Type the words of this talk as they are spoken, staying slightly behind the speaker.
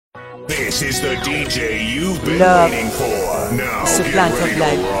This is the DJ you've been Love. waiting for. Now It's a get plant ready of to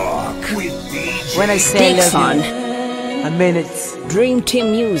life. rock. With DJ When I say Dixon. love you, I mean it. Dream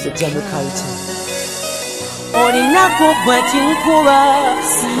Team Music. Jungle culture. Olinaku bwekinkuba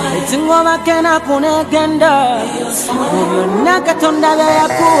ekingoma kena kunegenda mu byonna Katonda bye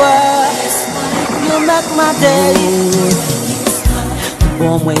yakuwa. You make my day.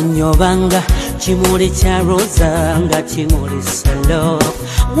 Omwenyobanga kimuli kya roza nga kimuli salo.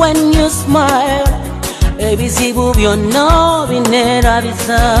 When you smile ebizibu byonna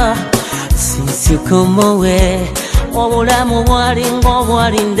bineerabiza. Since you come away obulamu bwalinga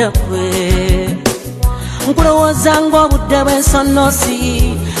obwalinda kwe. Nkulowooza ng'obudde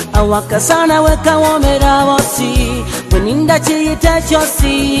bw'ensonosi awakasana wekawomera abosi bweninda kiyita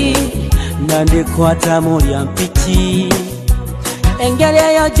ekyosi nandikwata mulya mpiki engeri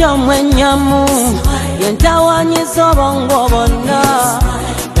eyo gy'omwenyamu yentawanyiza obwongo bwonna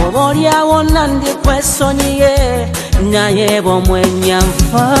oba olyawo nandikwesonyiye naye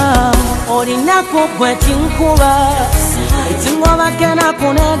bw'omwenyanfa olinaku gwe kinkuba ekingoma kena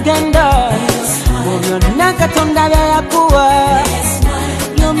kunegenda mu byonna Katonda bye yakuwa.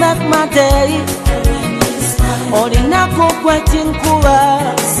 You make my day. Olinaku gwe kinkuba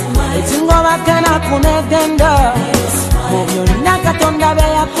ekingoma kena kunegenda mu byonna Katonda bye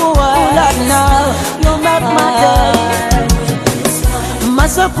yakuwa. You make my day.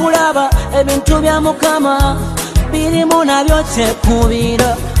 Maso kulaba ebintu bya Mukama birimu nabyo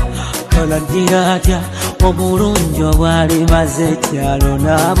kyekubira kaladira atya obulungi obwali maze ekyalo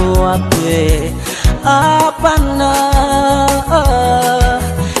n'abuwabwe apana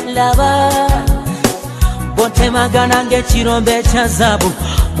laba botemagana ng'ekirombe ekya zaabu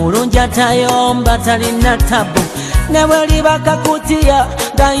mulungi atayomba talina tabu ne bwe liba kakutiya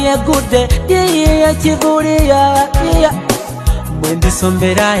nga yegudde yiyi ekivuliya bwe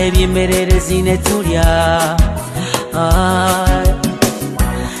ndisombera ebyemererezi ne tulya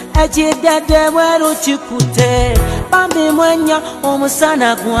ekidadde bweru kikute bambi mwenya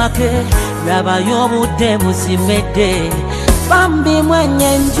omusana gwake labayo obudde buzimedde bambi mwenya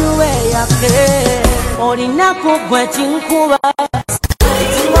enjuba yake olinaku gwe kinkuba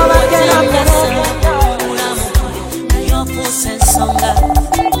ekingoma kena nayofuusa ensonga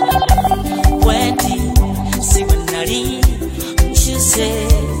bwendi si bwe nali nkyuse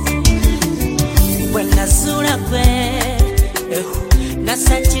bwe nazuula gwe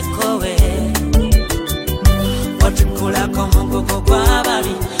nasakikowe watukulako mugogo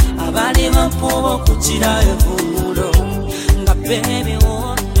gw'ababi abali bampuba okukira evumulo nga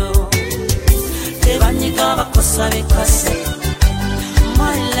bebiwondo tebanyiga bakosa bikase.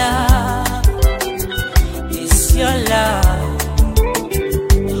 My love is your love.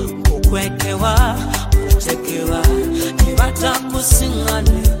 Kukwekewa kutekewa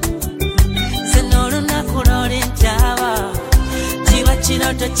nibatakusingane zenolunaku lolintaba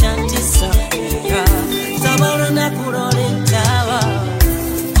kiroto kyantisa saba olunaku lolintaba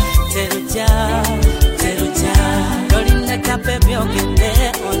terutya terutya lolindekape byogende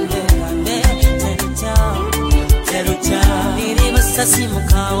ondegane terutya terutya liri basasi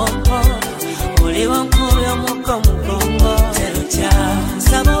mukawombo oliwo nkubi omuko mugongo terutya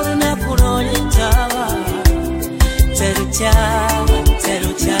saba olunaku lolintaba terutya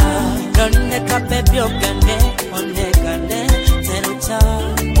terutya lolindekape byogende ondegane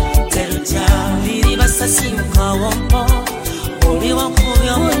terutya liri basasi mukawombo oliwo nkubi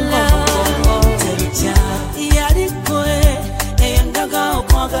omugongo terutya yali gwe eyendaga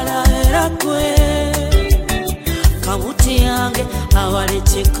okwagala era gwe kabuti yange awali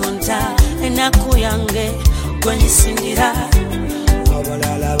kikonta enaku yange gwenyisindira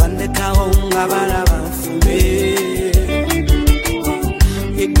abalala bandekawo nga balaba nfumbe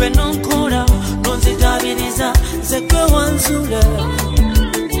igwe nonkola nonzigabiriza zegwe wanzula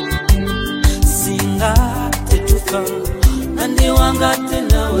singa tetufa nandi wangate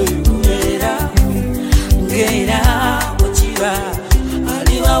nawe ngera okiba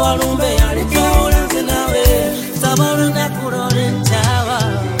aliba walumbe alikawulanze nawe saba olunaku lolintaba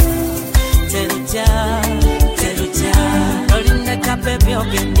terutya terutya lolindekape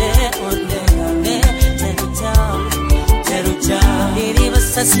byogende ondegane terutya terutya liri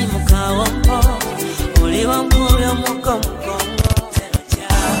basasi mukawombo oliwo nkubi omuko mugongo terutya.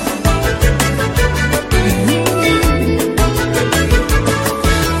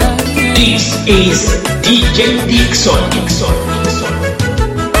 This is DJ Dixon.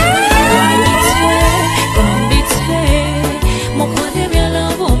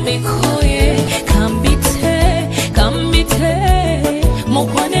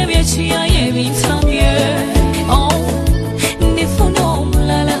 Oh, nifuna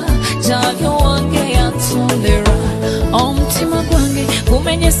omulala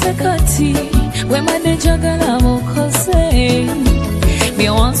kati wemane jagala mukose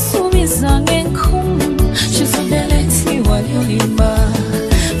byawansuubiza ng'enkumu kisodeleti wali olimba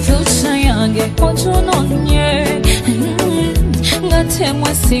future yange otunoonye nga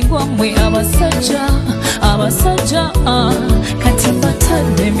temwesigwa mmwe abasajja kati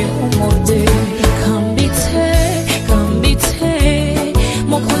mbatadde mbihumudde kambite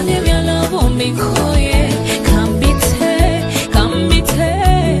mukwane byalabo mbikoye kambite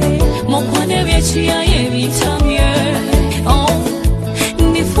mukwane byekiyaye bitamye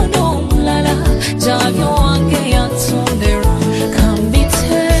ndifuna omulala jabyo wange yansondera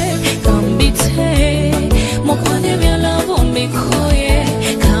kambite mukwane byalabo mbikoye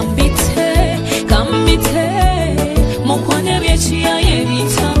kambite mukwane byekiyaye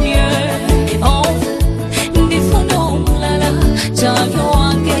bitamye ndifuna omulala jabyo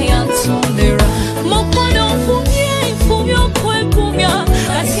wange yansondera mukwano nfumye okwegumya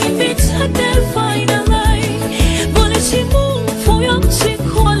kati mbitadde finally buli kimu nfumye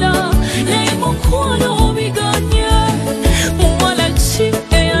okukikola naye mukwano obiganye muwala ki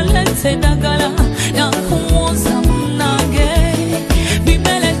eyaletse eddagala nakuwoza munnange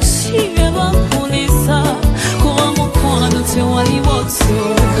bimele ki byebampulisa kuba mukwano tewali botyo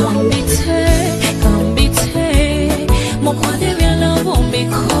kambite mukwane byalabo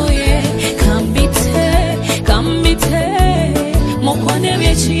mbikoye kambite mukwane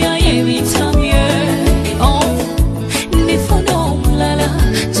byekiyaye bitamye ndifuna omulala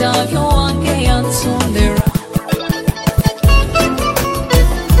jabyo wange yansondera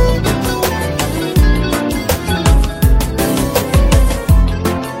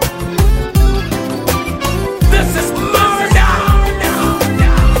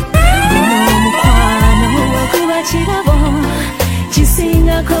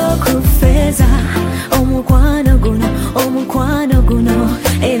kufeza omukwano guno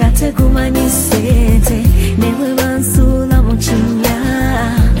era tegumanyisente newe bansula mukinya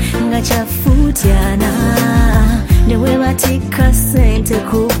nga kyafutyana newe batika sente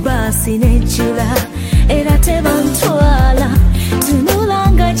ku basi nejula era tebantwala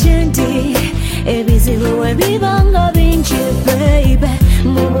tunulanga gyendi ebizibu webibanga bingi baby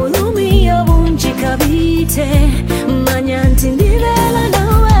mu bulumi obungi kabite manya nti ndibeera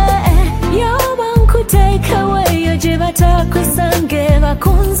nawe yoba nkuteka weyo gye batakusange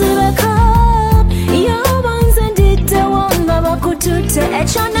bakunzibeko yoba nze ndiddewo nga bakutute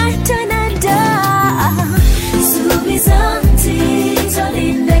ekyo natanadda suubiza nti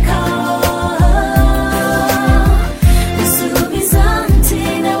tolindeka suubiza nti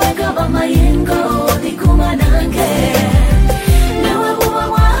newe gaba mayengo olikuma nange newe buba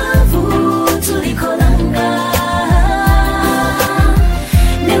bwavu tulikolanga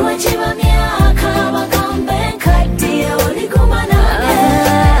newe kiba myaka bakambe nkaddiye olikuma nange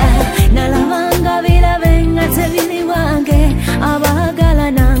nalabanga birabe nga tebiri wange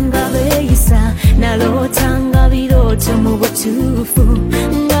abaagalana beeyisa nalootanga birooto mu butuufu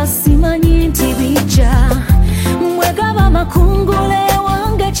nga simanyi nti bijja mwegaba makungule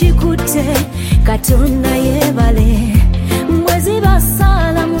wange kikutte katonda yeebale mwezi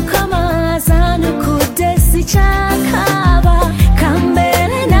basaala mukama azanukudde sikyakaaba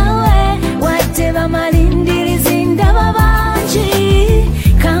kambeere nawe wadde bamalindirizi ndaba bangi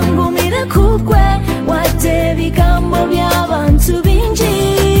kangumire kugwe wadde ebigambo by'abantu bingi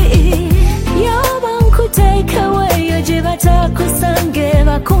yoba nkuteeka weyo gye batakusange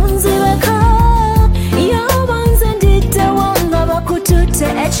bakunzibeko yoba nze ndiddewo nga bakutute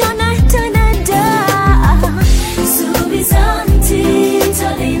ekyo natanadda suubiza nti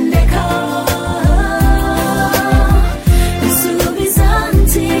tolindeka suubiza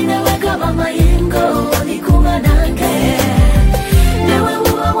nti newe gaba mayengo olikuma nange newe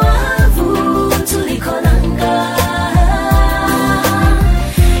buba bwavu tulikolanga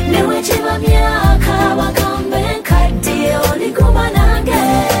newe kiba myaka bakambe nkaddiye olikuma nange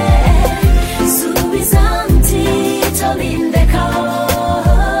suubiza nti tolindeka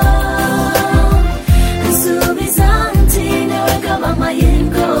suubiza nti newe gaba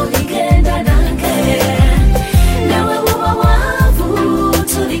mayengo ligenda nange newe buba bwavu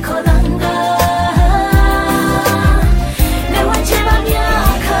tulikolanga newe kiba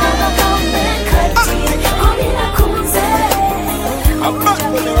myaka bakambe nkaddiye olinakunze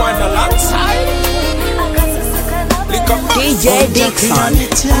DJ Dixon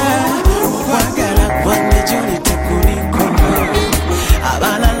wagala kwange julite kulikono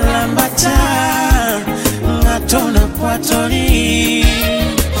abalalambata nga tona kwatoli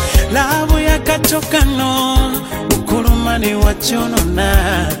labu yakatokano ukulumani wachonona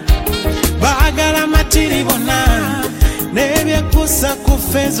bagala matiri bona nebyekusa kufa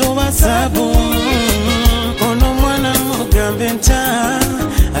fezo basabu ono mwana mugambe nta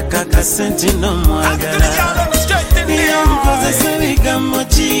akaka senti no mwagala niyo mkozesa ebigambo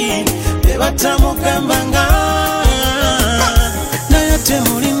ki bebatamugambanga naye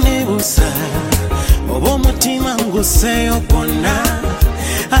temuli nebusa oba omutima nguseyo gwonna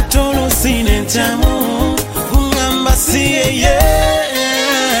ate oluusi nentamu kungamba si yeye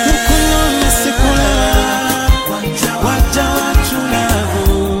mukunona sikulaba wajja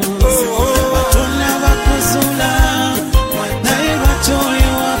watulabu batona bakuzula naye batoli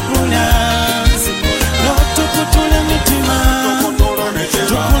wakula notukutula mitima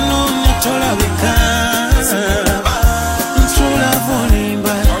tukunonya tolabika ntulavu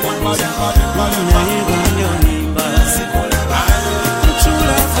olimba naye bandi olimba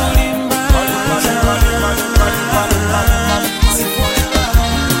ntulavu olimba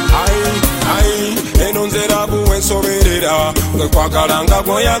eno nzera buwensoberera kwekwagala nga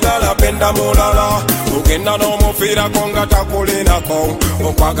gwoyagala penda mulala ogenda n'omufiirako nga takulinako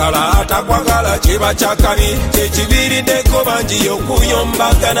okwagala atakwagala kiba kyakabi kyekibiriddeko bangi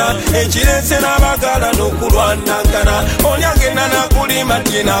okuyombagana ekirese n'abagala n'okulwanagana oli agenda nakulima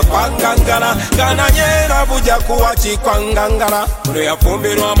tinakwangangala gananyera bujja kuwa kikwangangala lwe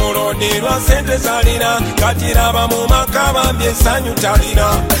yafumbirwa muloni lwa sente zalina katiraba mu maka bambi essanyu talina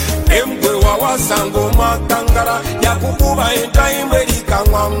emgwe wawasanga omwakangala yakukuba entayimbwe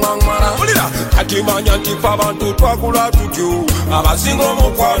likangwangwangwala kati manya nti fe abantu twakula tutyo abasinga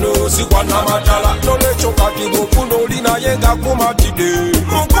omukwano sikwannamatala nolwekyo kati bwofuna oli naye nga kumatidde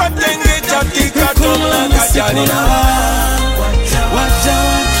mukwadde ng'ekyatikatona kajalina wajja watulabu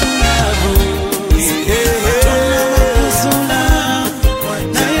batona bakuzula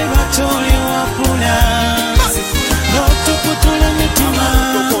naye batoli wakula notukutula mitima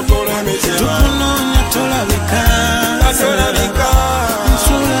tukunonya tolabika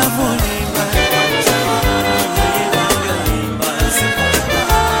nsulavu olimba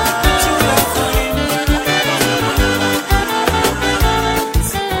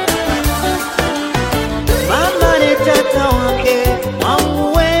Mama ne tata wange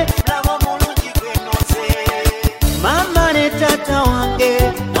wanguwe laba mulungi gwenoze. Mama ne tata wange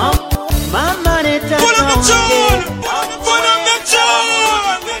Mama ne tata wange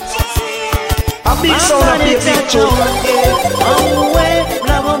wanguwe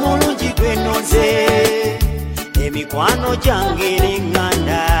laba mulungi gwenoze. Emikwano gyange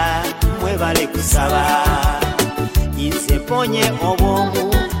n'eŋŋanda mwebale kusaba nze mponye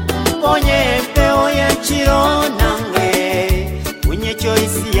obwomu mponye empewo y'ekiro nange funye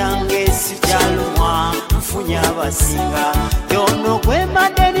choisi yange sijalumwa mfunye abasinga yono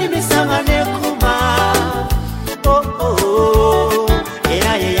gwembadde n'emisanga n'ekuma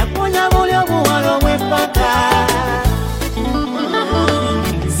era ye yaponya buli obuwalo bw'empaka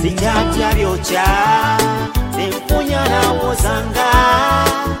sikyatya byokya zempunya nawozanga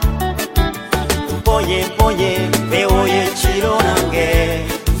mponye mpewo y'ekiro nange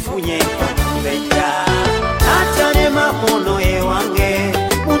mfunye mbedda natanema muno ewange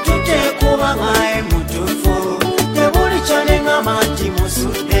mutute kuba ngae mutufu tebuli kyanengama nti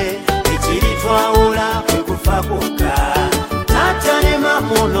musudde ekiri twawula kwe kufa kwokka natanema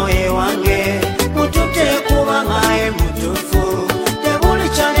muno ewange mutute kuba ngae mutufu tebuli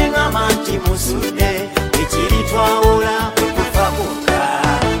kyanengama nti musudde ekiri twawula kwe kufa kwokka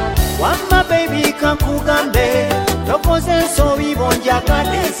wamma baby kankugambe tokoze ensobi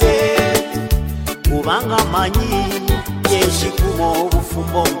bonjagadeze kubanga manyi yeshikuma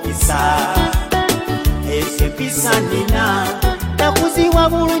obufumbo mpisa ese mpisa nina nakuziwa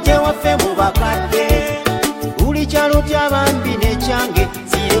bulungi waffe mu bakadde buli kyalo ky'abambi n'ekyange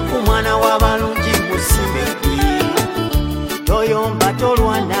zire ku mwana w'abalungi musimbeki toyomba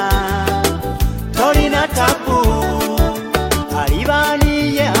tolwana tolina tabu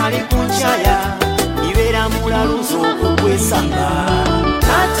alibaaniye ali kunkyaya ibera mulaluzo okugwesanga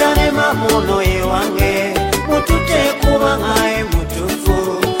natanema muno ewange mutute kuba ngae mutufu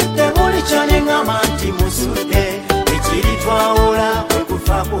tebuli kyanengama nti musudde ekiri twawula kwe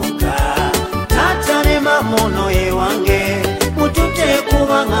kufa kwokka natanema muno ewange mutute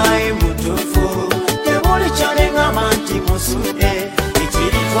kuba ngae mutufu tebuli kyanengama nti musudde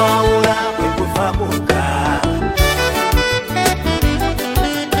ekiri twawula kwe kufa kwokka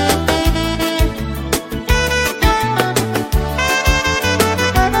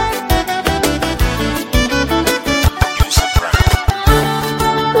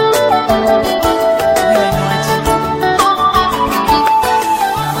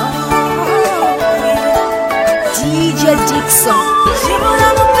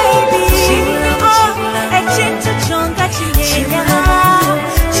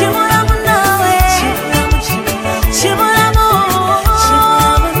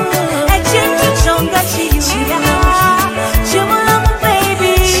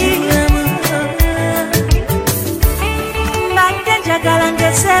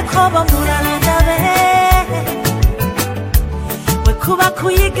koba mulala ndabe we kuba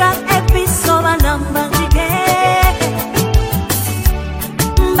kuyiga ebisoba namba njige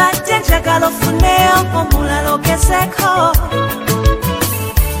mbadde njagala ofuneyo omulala ogezeko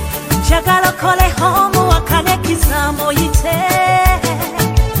njagala okoleho omuwakane ekizambo oyite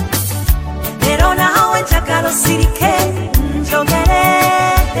leero naawe njagala osirike njogere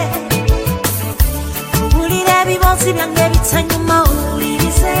mpulira ebibozi byange bitanyuma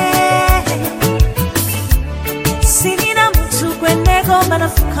owulirize sirina muntu gwe neegomba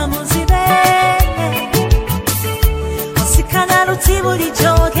nafuka muzibe osikana luti buli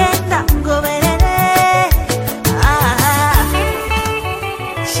gy'ogenda ngoberere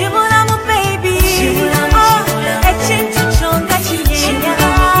kibulamu baby ekintu kyonga kinyenya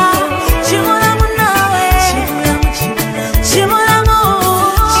kibulamu nawe kibulamu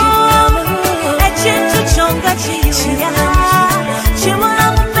ekintu kyonga kiyuya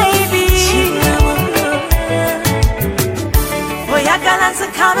kibulamu baby oyagala nze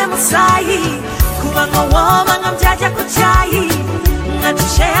kabe musayi kubanga wooma nga mjaja ku kyayi nga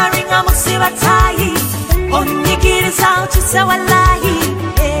tusharinga musibatayi onyigiriza okise walayi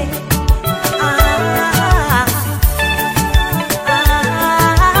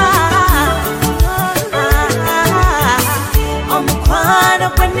omukwano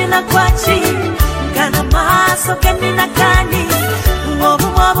gwe nina gwaki gana maaso ge nina gani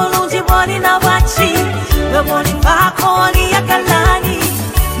obumu obulungi bwolina bwaki bwe bwolivaako oliyagalani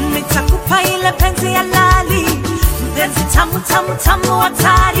nitakupa ile penzi ya lali penzi tamu tamu tamu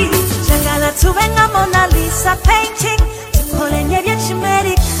hatari njagala tube nga Mona Lisa painting tukolenye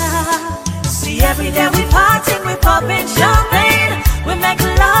by'Amerika see every day we party we popping champagne we make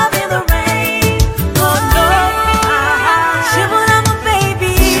love in the rain oh no shibulamu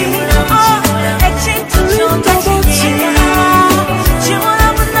baby oh ekintu kyonga kinyenya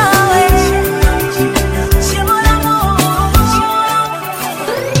shibulamu nawe shibulamu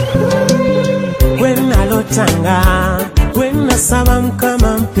Lotanga wena saba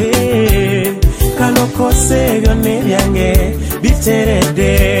mukama mpe kalokose byonna ebyange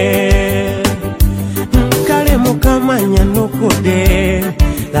biterede kale mukama nyanukudde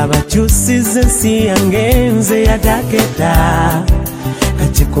laba kyusiza ensi yange nze yadaketa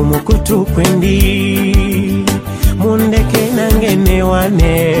kati ku mukutu kwendi mundeke nange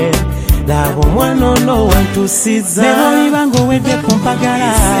newane laba omwana ono wantusiza nebolibango owedde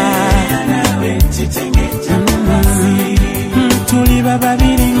kumpagala tuli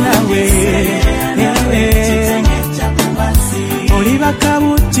bababiri nawe oli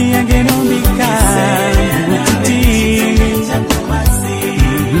bakabuti yange nombika mututi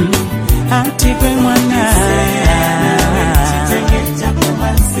anti gwe mwana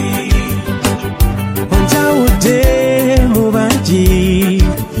onjawudde mu bangi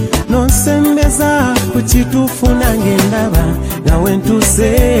nonsembeza ku kituufu nange ndaba nawe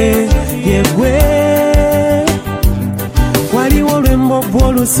ntuse yegwe waliwo lwembo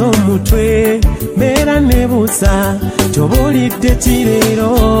bw'olusa omutwe mbeera nebuusa tobulidde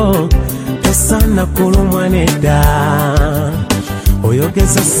kireero tosaana kulumwa nedda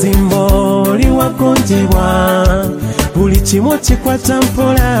oyogeza simbo oli wagonjebwa buli kimu kikwata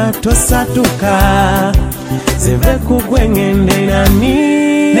mpola tosatuka zeve kugwe ŋŋenderani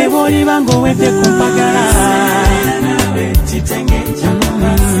ne bw'olibanga owedde kumpagala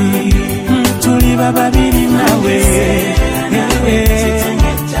tuli bababiri nawe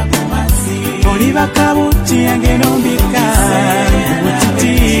oli bakabuti yange nombika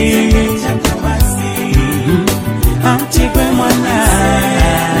mututi anti gwe mwana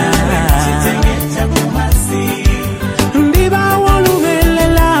ndibawo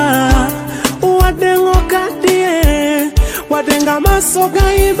olubeerera wadde ng'okaddiye wadde nga maaso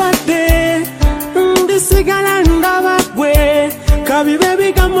gayimbadde ndisigala ndaba gwe kabibe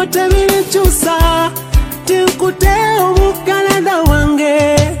ebigambo tebinkyusa tinkute omukalanda wange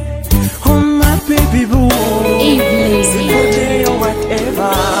oh my baby boo sikoteyo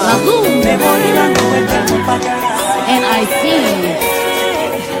whatever and I see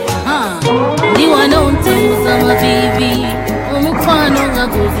ndi wano ntemuza mabibi omukwano nga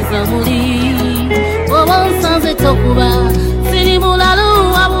guziza muli oba nsanze tokuba siri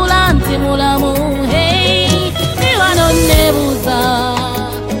mulalu wabula nti mulamu hey ndi wano nebuuza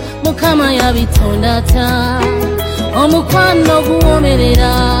mukama yabitonda ta omukwano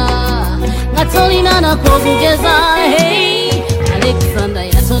guwomerera nga tolina nakogugeza hey Alexander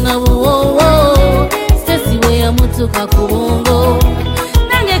yatona buwowo Stacey we yamutuka ku bongo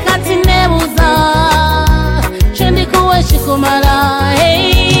nange kati nebuuza kyendikuwe kikumala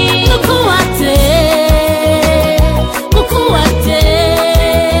hey kukuwate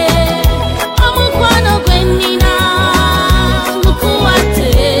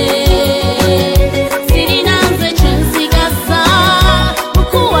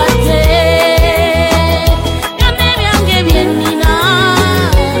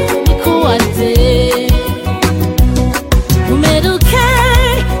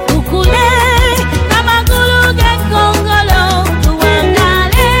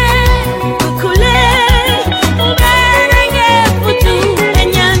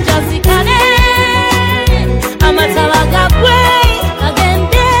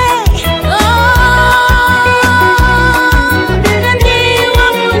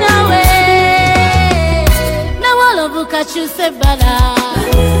gakyuse bala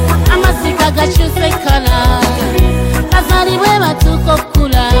amasika gakyuse kala kazalibwe batuuka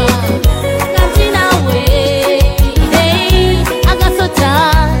okukula kanti nawe agasota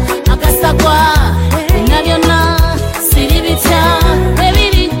agasagwa byonna byonna siri bitya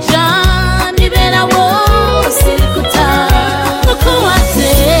ebirijja bibeerawo sirikuta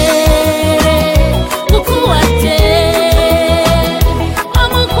kukuwate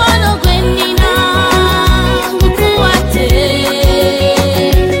omukwano gwe nnina gukuwate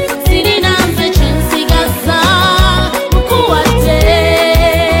sirina nze kyensigaza gukuwate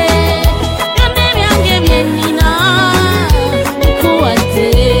byonna ebyange bye nnina gukuwate.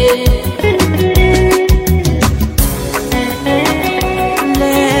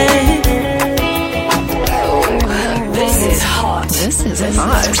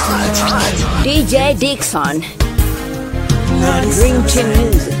 DJ Dixon, Dream Team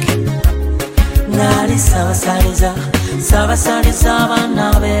Music. Nali sabasaliza abana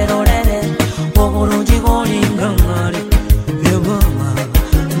berolere obulungi bwolinga ngali yebama.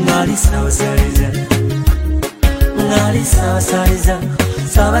 Nali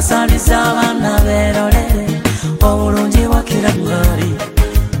sabasaliza abana berolere obulungi bwakira ngali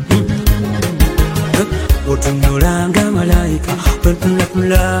otunulanga malayika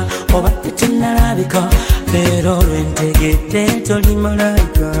lwetunapula oba tetunalabika leero lwentegedde toli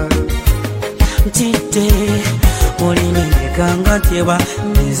malayika ntidde olimenyeka nga ntyebwa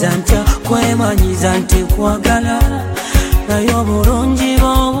neza ntya kwemanyiza nti kwagala naye obulungi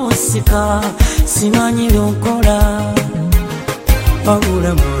bw'obusika simanyi byonkola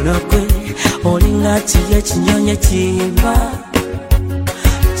wabula mwana gwe olinga kiye ekinyonyi ekiyimba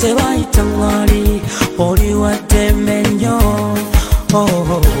tebayita mwali oli waddembe nnyo.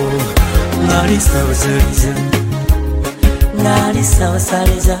 Nali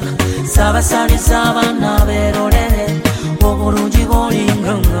sabasaliza abana berolere obulungi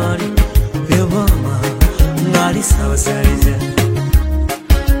bwolinga ngali yebama. Nali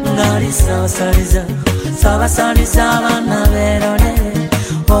sabasaliza abana berolere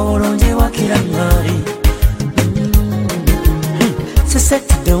obulungi bwakira ngali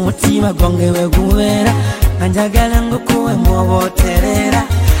sesetidde omutima gwange wegubeera nga njagala ngukuwemu oba oterera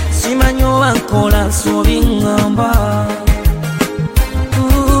simanyi oba nkola nsuubi ŋŋamba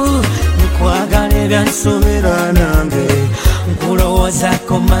nkwagala ebyansuubira nange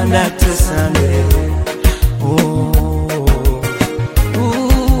nkulowoozako Monday to Sunday.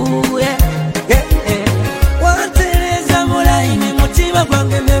 Wantereza mulayini mutima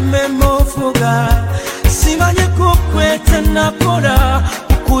gwange nemmema ofuga simanyi kukweta nakola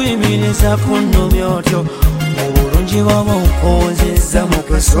kuyimiriza kunnumya otyo obulungi bwaba onkozeza mu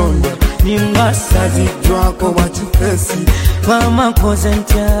kasonda ninga saziddwako bakifesi mama nkoze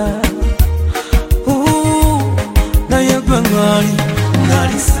ntya naye gwe ngali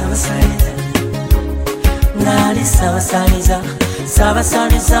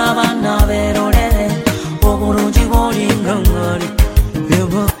sabasaliza abana berolere obulungi bwolinga ngali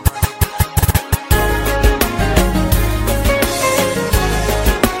yeba.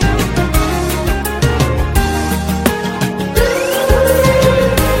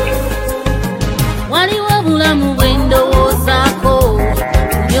 Waliwo obulamu bwe ndowoozaako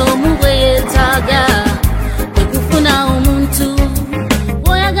buli omu bwe yeetaaga okufuna omuntu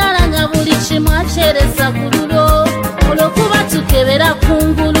bw'oyagala nga buli kimu akyereza ku lulo olw'okuba tukebera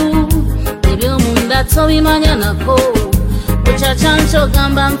kungulu eby'omunda tobimanya nako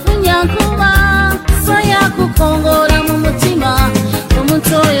bukyakyankogamba nfunya nkuba so yakukongoola mu mutima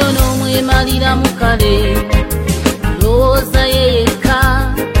omuntu oyo n'omwemalira mu kale lowooza ye yekka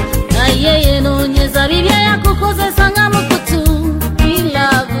naye yenoonyeza bibya yakukozesa nga mukutu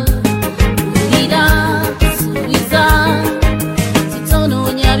ilavu ulira suubiza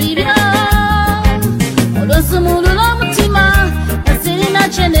titonoonya bibya olw'osumulula omutima asirina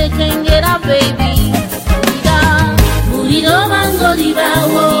kyenekengera baby ulira bulira obanga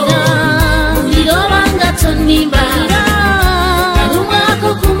olibaawo bulira obanga tonnimba alumwako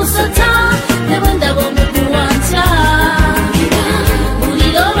ku musota ne bwe ndaba omukuwantya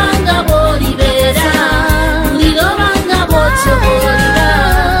bulira obanga bw'olibeera bulira obanga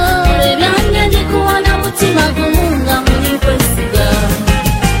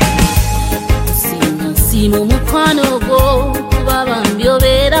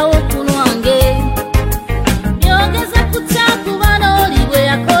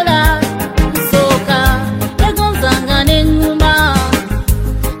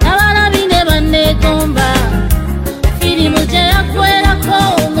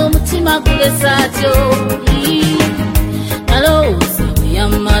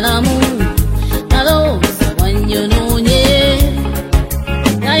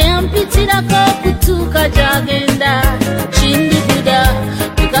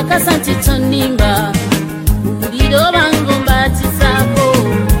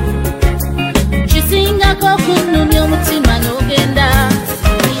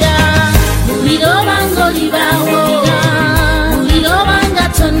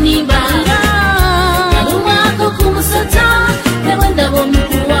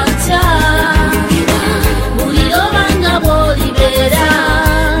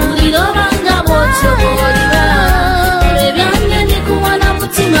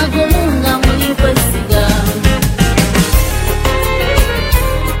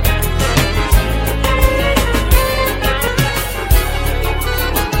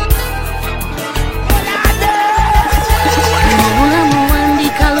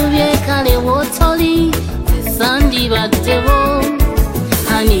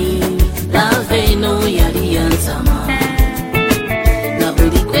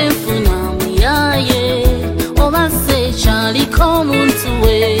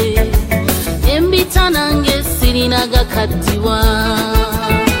kubalibwa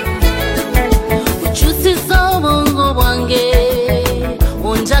ukyusisa obwongo bwange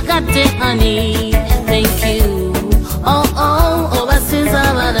onjagadde honey thank you oh oh obasinza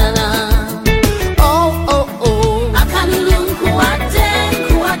abalala oh oh oh akalulu nkuwadde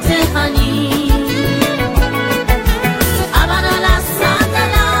honey abalala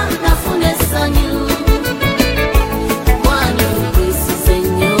saagala nafuna essanyu wanyu nkwisize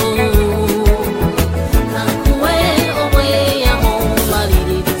nnyo kankuwe obweyamo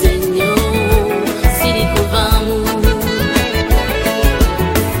maliridde nnyo siri kuvaamu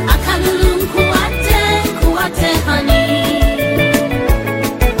akalulu nkuwadde honey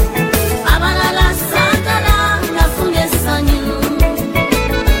abalala saagala nafuna essanyu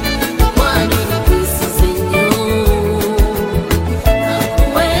wanyu nkwisize nnyo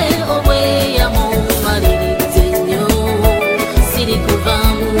kankuwe obweyamo maliridde nnyo siri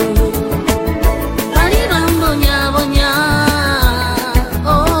kuvaamu bali bambonyabonya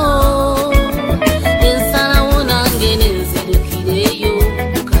ensalawo nange nenzirukireyo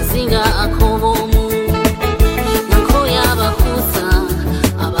mukazinga akoboomu nkoya abakuusa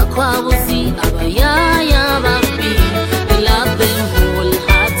abakwabuzi abayaaya ababbi I love them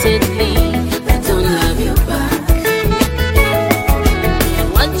wholeheartedly I don't love you back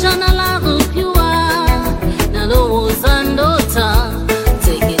wajjana love pure nalowooza ndoota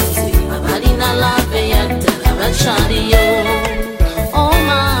tegeze abalina lave yaddala bakyaliyo oh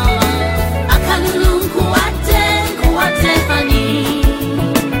mama akalulu nkuwadde honey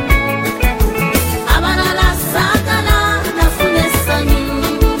abalala saagala nafuna essanyu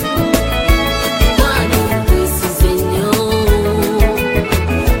wanyu nkwisize nnyo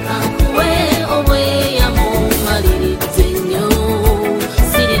kankuwe obweyamo maliridde nnyo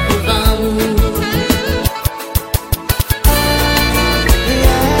siri kuvaamu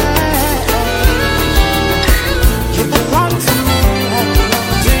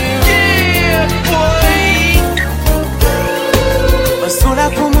Osula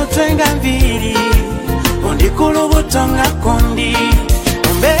kumutwe nga nviiri undi ku lubuto nga kondi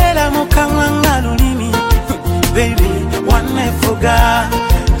ombeera mu kamwa nga lulimi baby wanefuga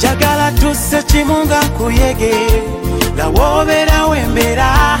njagala tusse kimu nga nkuyege nga woobeera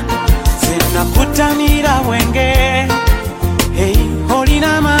wembeera sennakutamira bwenge hey,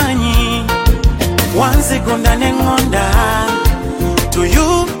 olina amaanyi wanzigunda neŋŋonda to you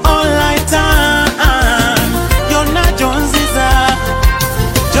all I turn yonna gyonziza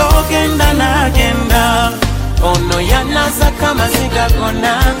gyogenda nagenda ono yanaza kamaziga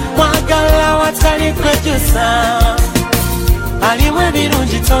gonna mwagala watali kwejusa alimu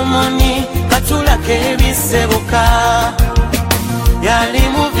ebirungi tomoni katulako ebisebuka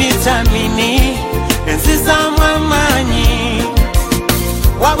yalimu vitamini enzizaamu amaanyi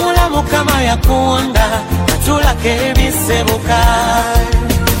wabula mukama yakuwonda katulako ebisebuka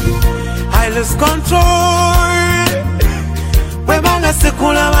I lose control bwebanga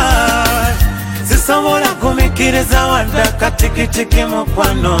sikulaba sisobola kumikiriza wadde akatikitiki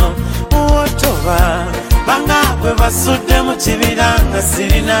mukwano wotoba banga bwe basudde mu kibira nga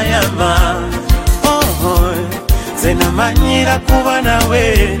sirina yama nze namanyira kuba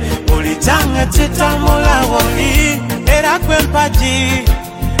nawe buli kyanga kitambula woli era kwempagi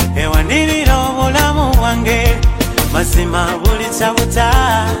ewanirira obulamu bwange mazima buli kyabuta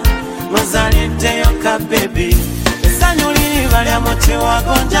muzaliddeyo ka bebi essanyu liriba lya muti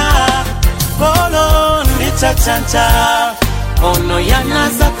wagonja bolo ndicacanca ono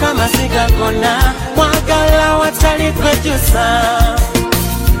yanaza kamaziga gonna mwagala watali kwejusa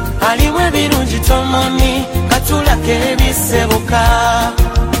alimu ebirungi tomoni katulako ebisebuka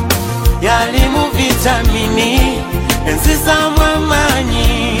yalimu vitamini enzizaamu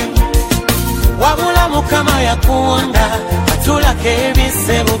amaanyi wabula mukama yakuwonda katulako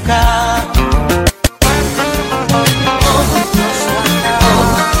ebisebuka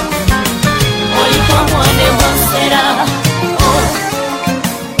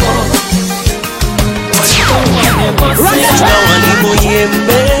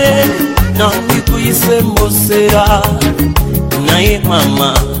Muyembe nakuyise mbosera naye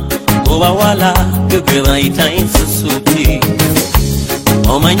mama obawala gwe bayita ensusuti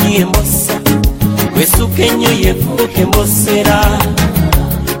omanyi embosa kwesuka ennyo yefuuka embosera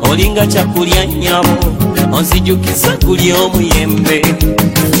olinga kyakulya nnyabo onzijukiza kulya omuyembe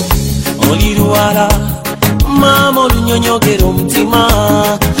oli luwala mama olunyonyogera omutima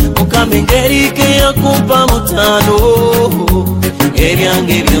mukama engeri ke yakupa mutano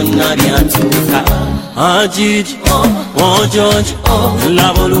ebyange byonna byatuuka ajiji ojoji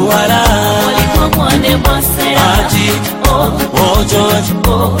laba oluwala ajiji ojoji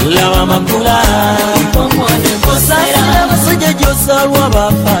laba makula abasajja gy'osalwa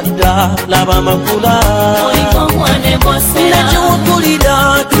bafadda laba makula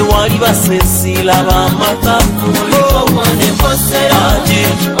nekiwukulira tewali basesi laba amakafu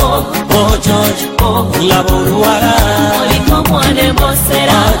laba oluwala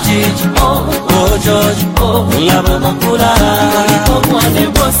laba makula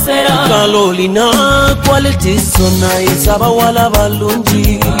kalo olina quality zonna ez'abawala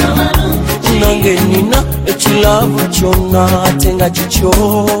balungi nange nina ekilavu kyonna ate nga kikyo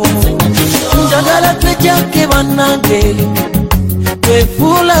njagala twejjake bannange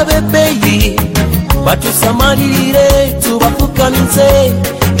twefuula bebbeeyi batusamalirire tubafukanize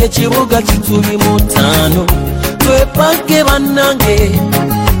ekibuga kituli mu ttaano twepake bannange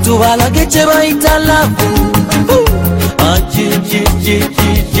tubalage kye bayita lavu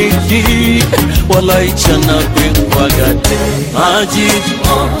ajijijijiji wallahi kyanakwe nkwagadde ajiji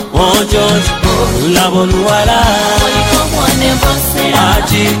ojoji laba oluwala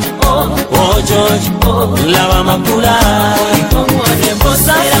ajiji ojoji laba makula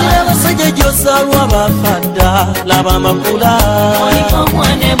osasira abasajja gy'osalwa bafadda laba makula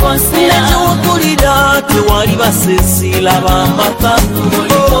nekiwukulira tewali basesi laba amakafu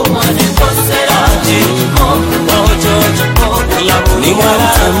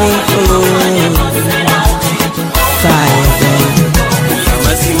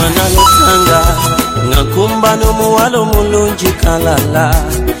amazima nalosanga ngakumba n'omuwala omulungi kalala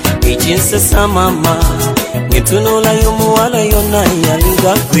ekinsesa mama ngetunulayo omuwala yonna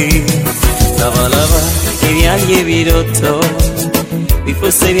yalinga gwe labalaba ebyali ebiroto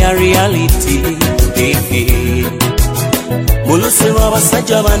bifuse bya reality muluse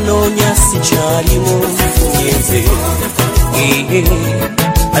lw'abasajja banoonya sikyalimu ngenze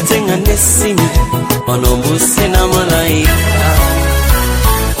ate nga n'essimu ono mbuse n'amalayika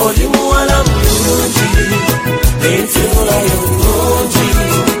oli muwala mulungi n'entunulayo nnungi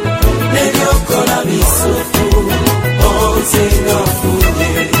n'ebyokola bisufu onze nga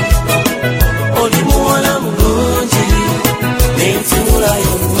nfunye oli muwala mulungi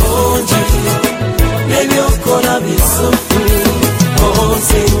n'entunulayo nnungi n'ebyokola bisufu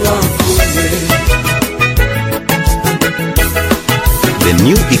onze nga nfunye. The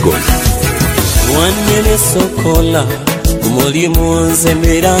New Eagle. Wanene sokola mulimu nze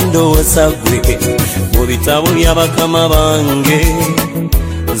mbeera ndowooza gwe mu bitabo bya bakama bange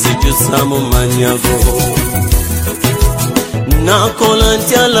nzijusa mu manyago nakola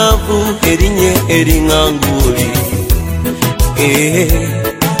ntya lavu erinye eriŋŋanguli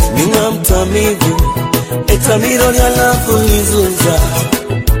ninga mutamivu ettamiro lya lavu lizunza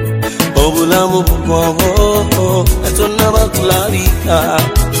obulamu bubwobo atonna bakulabika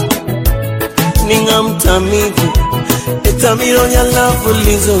ninga mutamivu ettamiro lya lavu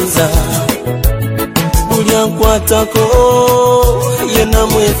lizunza buli ankwatako yena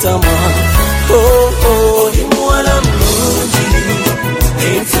mwetama oli muwala mulungi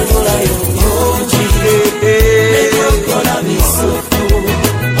entunulayo nnungi ebyokola bisufu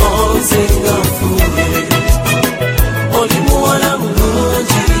onze nga nfunye oli muwala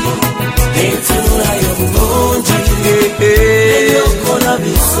mulungi entunulayo nnungi ebyokola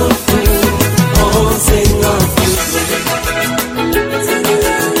bisufu onze nga nfunye.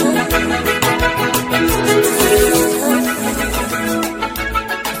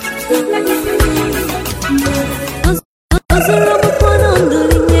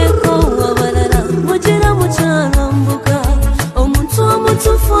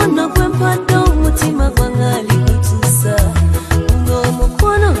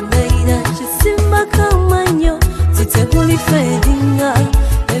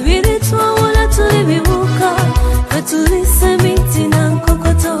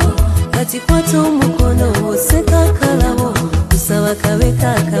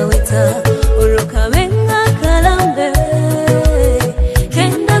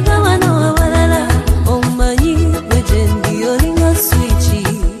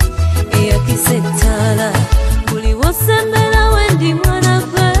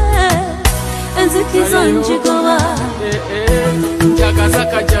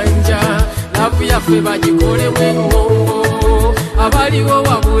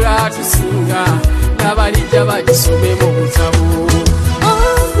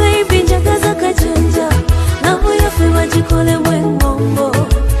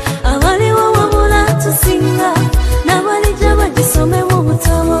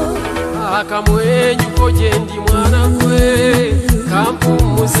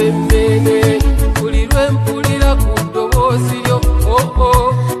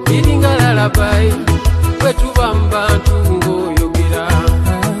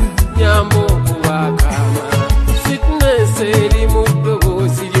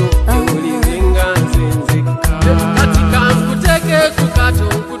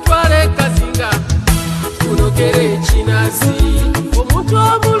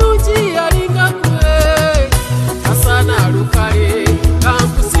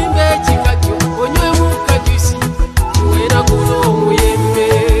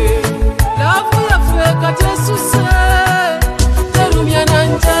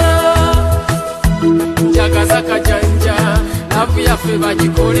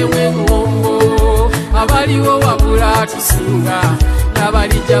 tukolemu engombo abaliwo wabula tusinga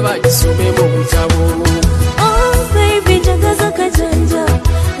n'abalijja bagisome mu butabo. Oh baby njagaza kajanja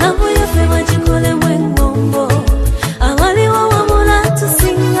nabo yafe bagikolemu engombo abaliwo wabula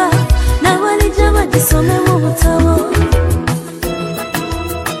tusinga n'abalijja bagisome mu butabo.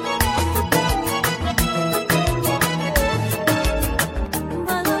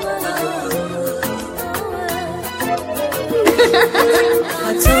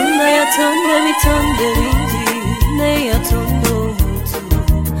 Katonda yatonda ebitonde bingi naye yatonda omuntu.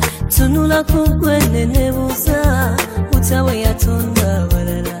 Tunula ku ggwe ne neebuuza butawe yatonda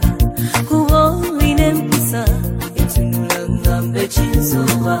abalala. Kuba olina empisa etunula ngamba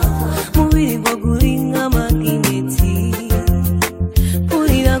ekinzuba mubiri gwo gulinga magineti.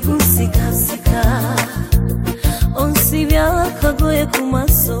 Pulira gusikasika onsibya akagoye ku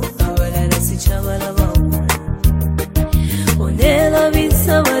maaso abalala sikyabalaba.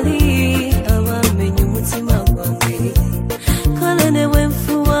 Onelabisa bali abamenye omutima gwange kale ne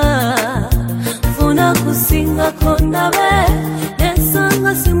bwenfuba funa kusingako ndabe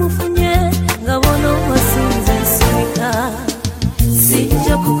ensanga simufunye nga bono wasinze nsirika.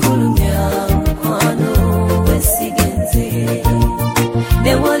 Sijja kukulumya mukwano wesigenze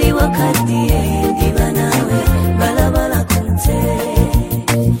ne wali wakaddiye ndiba nawe balabala ku nte.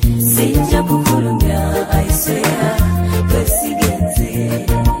 Sijja kukulumya aisea wesigenze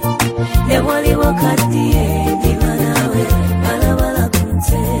ne wali wakaddiye ndiba nawe balabala ku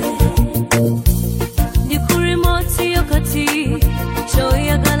nte. Ndi ku remote yo kati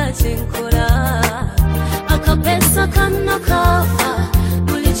kyoyagala kyenkola akapesa kanno kafa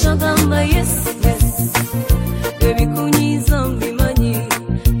buli kyogamba yes yes. Ebikunyiza mbimanyi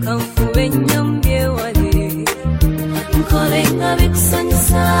kanfube nnyo mbyewale nkole nga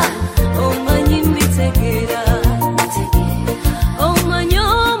bikusanyusa omanyi mbitegeera. Omanyi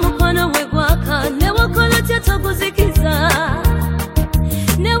omukwano gwe gwaka ne wakola tya toguzikiza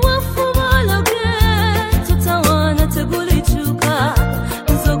ne wafuba ologe tutawaana tegulikyuka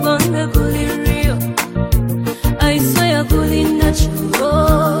nzo gwange guli rio aisaya guli nakyuo.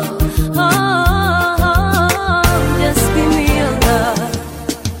 Just give me your love.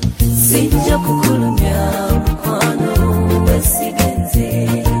 Sijja kukulumya mukwano wesigenze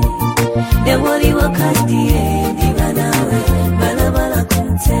ne wali wakaddiye ndiba nawe balabala ku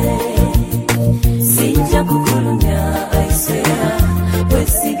nte. Sijja kukulumya aisera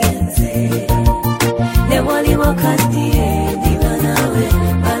wesigenze ne wali wakaddiye ndiba nawe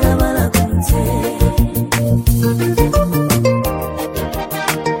balabala ku nte.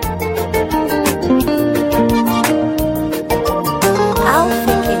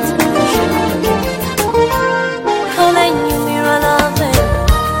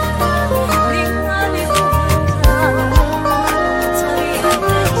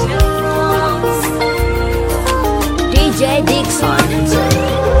 DJ Dixon.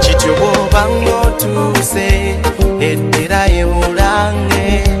 Kityo bw'obanga otuuse eddira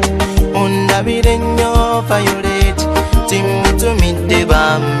yemulange ondabire nnyo Violet timutumidde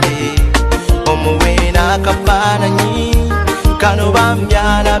bambi omuweera akafaananyi kano bambi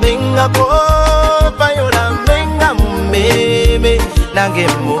alabengako Viola mbenga mu mmeeme nange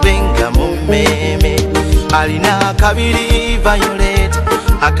mubenga mu mmeeme alina akabiri Violet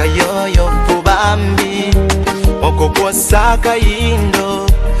akayoyofu bambi okwo kwossa akayindo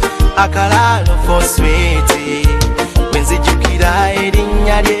akalaalo for sweet bwenzijjukira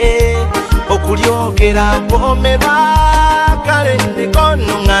erinnya lye okulyogera kwomerwa kale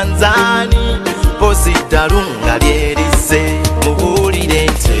ndikono nga nzaani posidalunga lyerize mubuulire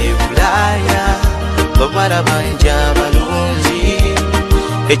nti Bulaaya babala bangi abalungi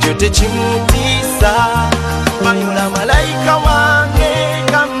ekyo tekimutiisa Viola malayika wange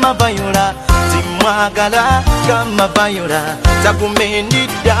kama Viola timwagala kama Viola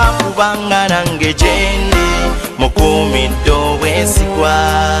tagumendidda kubanga nange gyendi mukuumidde obwesigwa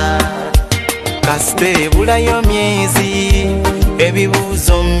kasita ebulayo myezi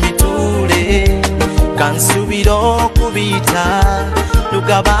ebibuuzo mbituule kansubira okubiyita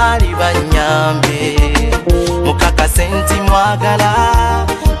lugabaali bannyambe mukakase nti mwagala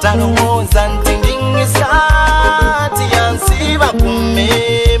talowooza nti ndingisa ti yansiba ku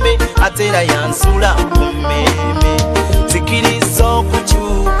mmeeme ate era yansula ku mmeeme sikiriza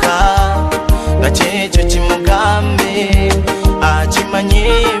okukyuka nga kyekyo kimugambe akimanye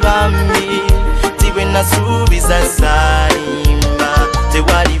bambi ti bwe nasuubiza saayimba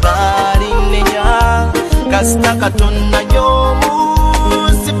tewali baalinenya kasita Katonda y'omu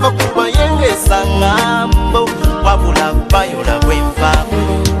sifa kuba yengesa ŋŋambo wabula Viola bwenfaako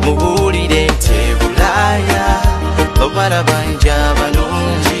mubuulire nti Bulaaya obala bangi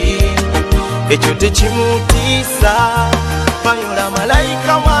abalungi ekyo tekimutiisa. Bayola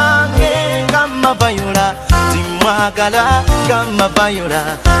malayika wange ngamba bayola timwagala ngamba bayola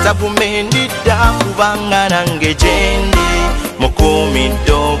tagumendidda kubanga nange gyendi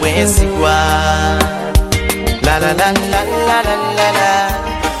mukuumidde obwesigwa. La la la la la la la la.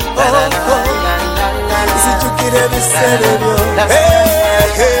 Zijjukira ebiseera ebyo.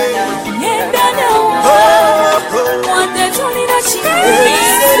 Ngenda nawe wadde tolina kikubi.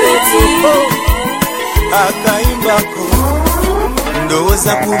 Akayimbako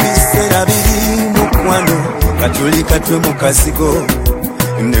ndowooza ku biseera biri mukwano katuli katwe mu kasigo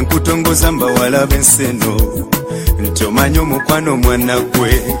nenkutongoza mbawala b'enseno nti omanyi omukwano mwana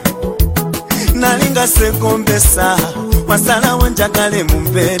gwe nalinga sekombesa wasalawo njagale mu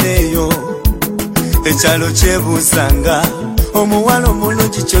mbeera eyo ekyalo kyebuuzanga omuwala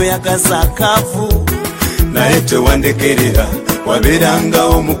omulungi kyoyagaza akaavu naye tewandekerera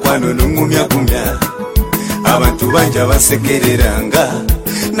wabeerangawo omukwano n'ongumyagumya abantu banja basekereranga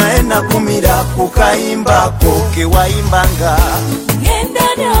naye nakumira ku kayimbako kewayimbanga. Ngenda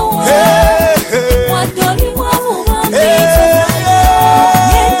nawe wadde oli mwavu bambi.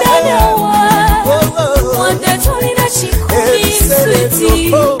 Ngenda nawe wadde tolina kikubi switi.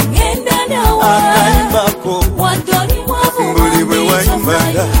 Ngenda nawe wadde oli mwavu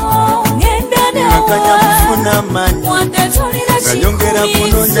bambi. Ngenda nawe wadde tolina kikubi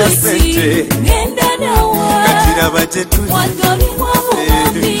switi. Ngenda nawe wadde oli mwavu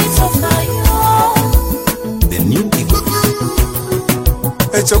bambi tofayo. The New Eagles.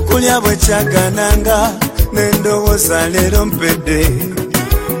 Ekyokulya bwe kyagananga n'endowooza leero mpedde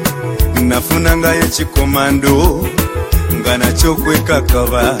nafunangayo kikomando nga nakyo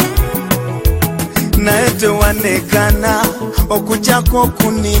kwekakaba naye tewanekana okugyako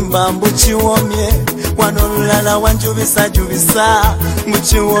okunimba mbukiwomye wano olulala wanjubisajubisa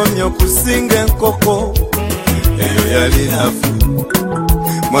mukiwomye okusinga enkoko eyo yali laavu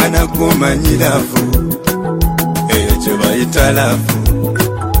mwana gumanyi laavu eyo gye bayita laavu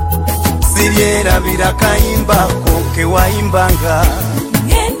siryerabira kayimbako kewayimbanga.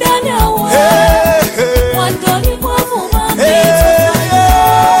 Ngenda nawe wadde oli mwavu bambi.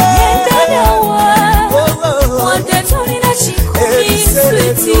 Ngenda nawe wadde tolina kikubi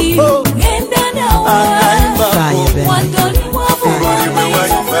switi. Ngenda nawe wadde oli mwavu bambi.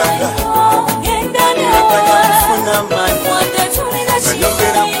 Ngenda nawe wadde tolina kikubi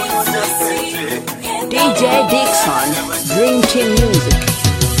switi. DJ Dixon, Dream Team Music.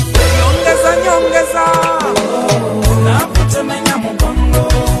 Nyongeza nakutemenya mugongo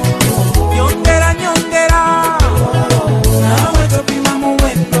nyongera nawe topima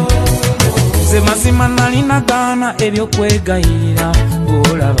muwendo nze mazima nalinagaana ebyokwegayirira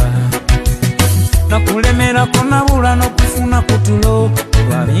olaba nakulemerako nabula n'okufuna kutulo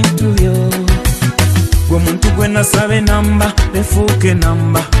lwa bintu byo gwe muntu gwe nasaba enamba efuuke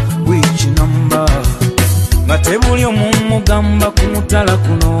namba wiki namba nga tebuli omumugamba kumutala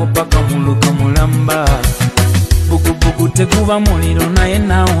kuno paka muluka mulamba bugubugu teguba muliro naye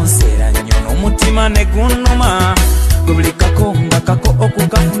nawonsera nnyo n'omutima ne gunuma gwe buli kako nga kako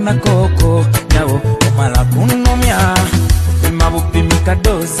okukafuna kooko nabo omala kunumya bupima bupimi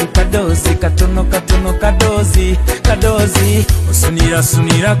kadozi kadozi katono katono kadozi kadozi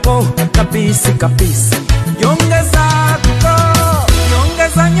osunirasunirako kapisi kapisi yongeza kuko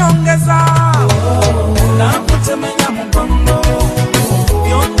nyongeza nakutemenya mugongo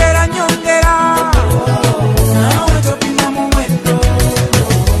nyongera nawe topima muwendo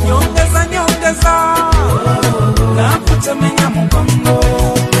nyongeza nakutemenya mugongo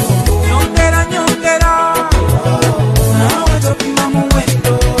nyongera nawe topima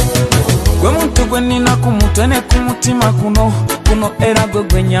muwendo gwe muntu gwe nina ku mutwe ne ku mutima kuno era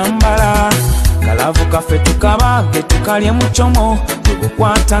gwe nyambala kalavu kafe tukabage tukalye mucomo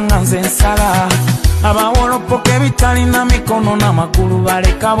tugukwata nga nze nsala abawolopoka ebitalina mikono n'amagulu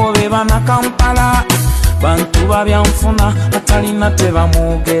baleka bo be bana Kampala bantu babyanfuna atalina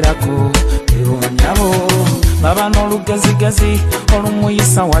tebamwogerako ebonyabo baba n'olugezigezi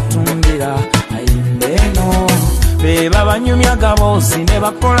olumuyisa watundira ayimba eno beba banyumya gaboozi ne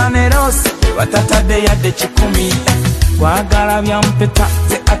bakola ne rosi bebatatadde yadde 10 kwagala byampeta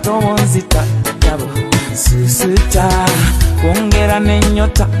ze atobonzita yabo susuta kongera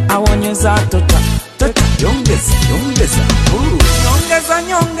n'ennyota awonyeza tota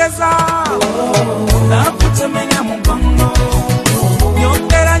yongeza nakutemenya mugongo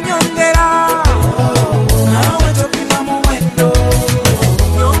nyongera nawe topima muwendo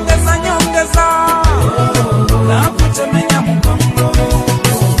nyongeza nakutemenya mugongo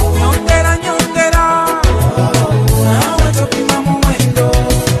nyongera nawe topima muwendo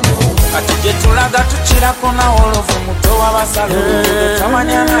ati kirako nawolovu muto w'abasalo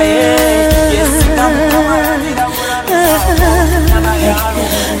tamanya naye yesinga mukamalabira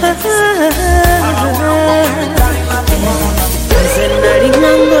nze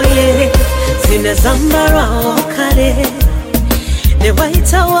nalinga ngoye zinezambalwawo kale ne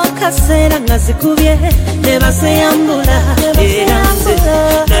wayitawo akaseera nga zikubye ne bazeyambula era nze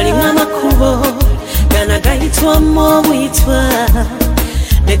nalinga amakubo gana gayitwamu obwitwa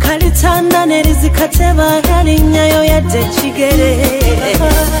ne kalitanda nerizikateba yalinyayo yadde ekigere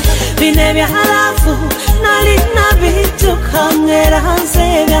bino ebyalafu nalina bidduka ngera nze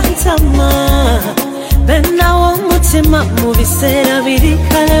ebyantama benawo omutima mu biseera biri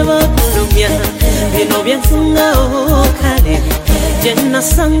kale bakulumya bino byenfungawo kale gye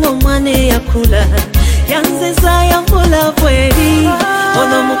nasanga omwana eyakula yanziza yambula bweri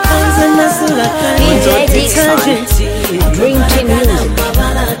ono mukanze nazula kalidetagenti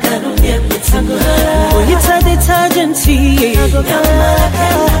oyita detagenti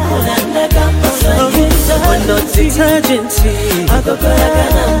ono detagenti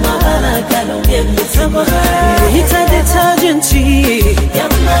oyita detagenti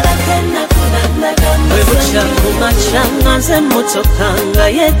webuca kumacanga nze motoka nga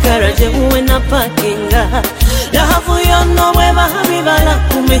yegaraje buwe na pakinga lavu yono bwe babibala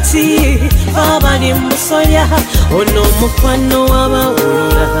ku miti babali musolya ono omukwano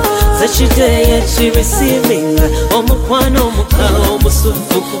wabawulula zekideeyo ekibisiibinga omukwano omukawo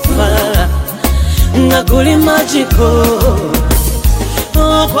omusufu kufa nga guli magiko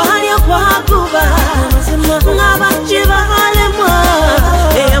okwalya kwakuba nga bajje balemwa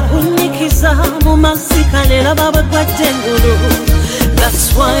eyakunyikiza mu mazzi kale laba bwe gwadde engulu.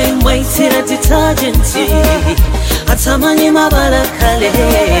 That's why I'm waiting at detergent. Atamanyi mabala kale.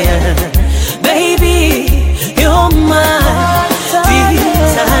 Baby, you're my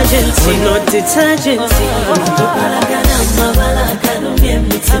detergent. No detergent. Tukalagana mabala kalumye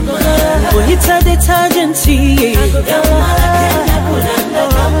mitimu. Kuhita detergent.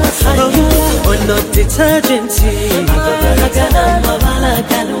 Oh no detergent. Tukalagana mabala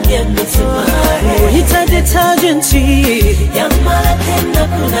kalumye mitimu. Kuhita detergent. Yamala kenda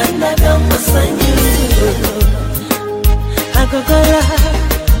kunanda kamasanyu. Agogola,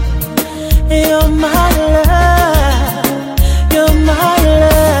 you're my love, you're my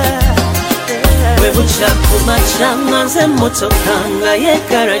love. Webucha kumachanga nze motoka nga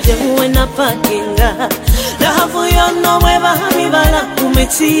yegaraje buwe na pakinga. Lavu yono bwe babibala ku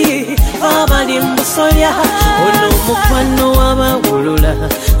miti babali musolya ono mukwano wabawulula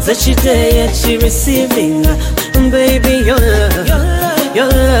zekideeyo ekirisiibinga. Baby, your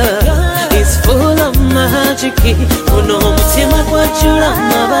love is full of magic. Uno mutima gwajula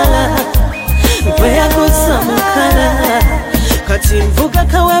mabala gweyaguza mukala kati nvuga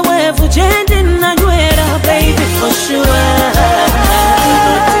kawewevu gyendi nanywera baby for sure.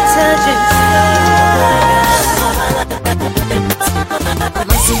 No detergent.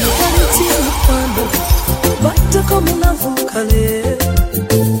 Mazimukalitima kwando batako mulavu kale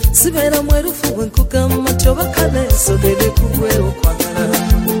sibera mwerufu wenkugamba tyobakale sogere kugwe okwagala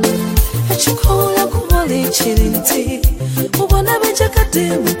ekikola kubali kiri nti ubona benjakadde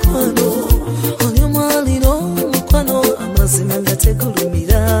mukwano oli omwaliro mukwano amazima nga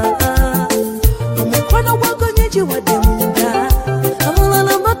tegulumira omukwano gwagonye giwadde munda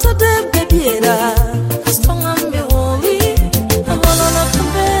abalala batadde bebyera sitongambye woli abalala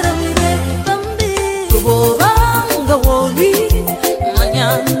kambeera bire bambi kubobanga woli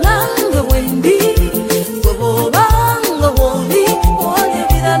manyana wendi kubobanga woli woli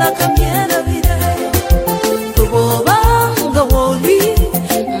birala kamyera bire kubobanga woli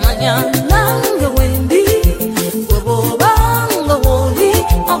manyana wendi kubobanga woli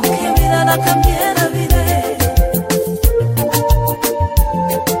okebirala kamyera bire.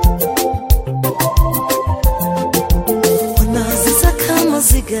 Onaziza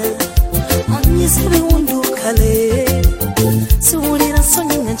kamaziga onyiza ebiwundu kale siwulira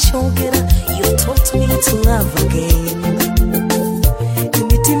nsonyi nga nkyogera you taught me to love again.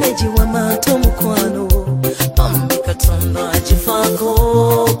 Emitima egiwa maato mukwano bambi katonda agifaako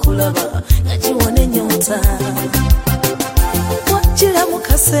okulaba nga giwa n'ennyota wajjira mu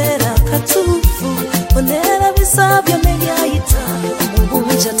kaseera katuufu oneerabisa byonna ebyayita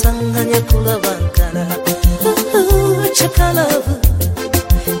omubungi atanganya kulaba nkala kyekalavu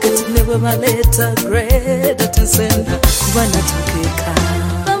kati ne bwe baleeta grade atensenda kuba natukeeka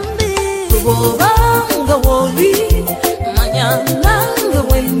bambi bw'obanga woli manya nange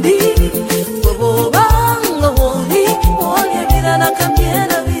wendi bw'obanga woli woli ebirala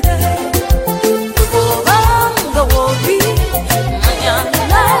kamyerabire bw'obanga woli manya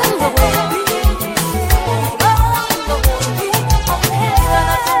nange wendi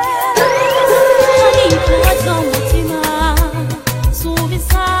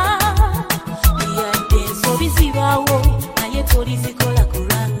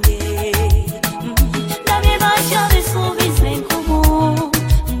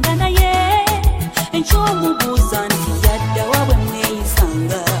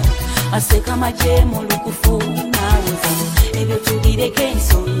Oleke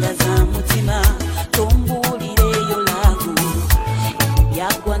ensonga za mutima tombuulireyo laavu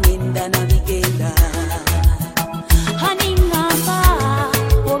byagwa ngenda na bigenda haningamba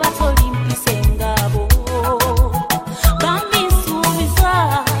oba tolimpise ngabo bambi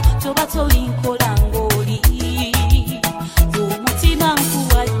nsuubiza toba tolinkola ng'oli omutima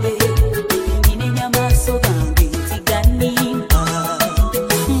nkuwadde ndinenya maaso gange nti ganimba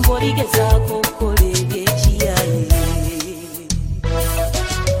ng'oligezaako okukola ebyekiyaye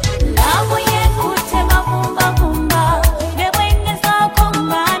laavu yekutte mabumbabumba ne bwengezaako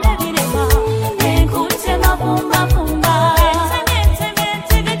ng'ane birema enkutte mabumbabumba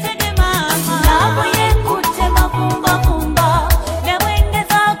entegetegete maama laavu yekutte mabumbabumba ne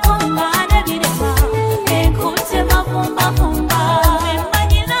bwengezaako ng'ane birema enkutte mabumbabumba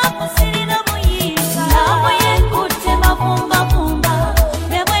emmanyira kusirira muyinza laavu yekutte mabumbabumba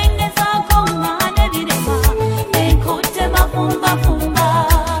ne bwengezaako ng'ane birema enkutte mabumbabumba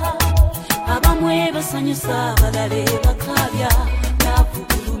abamwe basanyusa abalala bakabya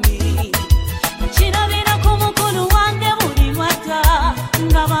navugulumi kirabira ku mukulu wange buli mwaka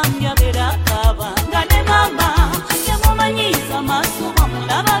nga bambyabera kaba nga ne mama temumanyiza maaso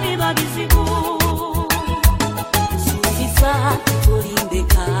bamulaba biba bizibu suubiza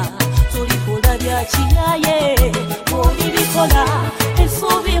tolimbeka tolikola bya kiyaye olibikola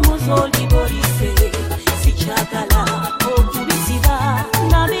ensuubi muzolibolise sikyagala okubisiba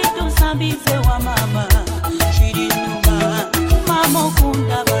nabidusa mbize wa mama kiri nyuma mama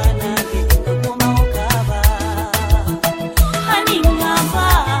okundaba nange ngakomawo kaba haningamba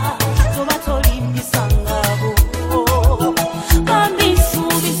toba tolimpisa ngabo bambi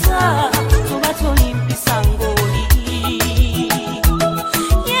nsuubiza toba tolimpisa ng'oli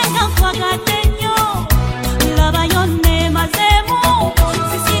yenga nkwagadde nnyo labayo nneemazeemu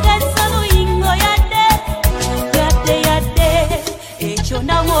sisigaza luyingo yadde ekyo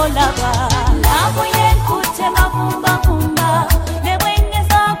nawo olaba laavu yenkutte mabumbabumba ne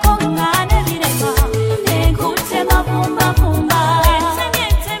bwengezaako ng'ane birema enkutte mabumbabumba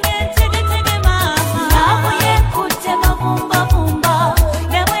entegetegete maama laavu yenkutte mabumbabumba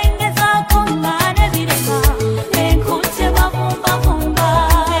ne bwengezaako ng'ane birema enkutte mabumbabumba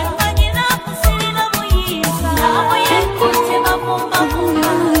emmanyira kusirira muyinza laavu yenkutte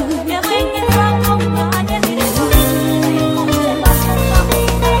mabumbabumba ne bwengezaako ng'ane birema enkutte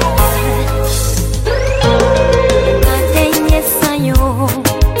ngatenye essanyu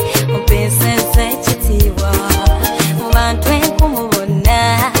ompeeseza ekitiibwa mu bantu enkumu bonna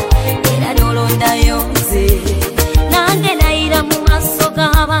era n'olondayo nze nange nayira mu maaso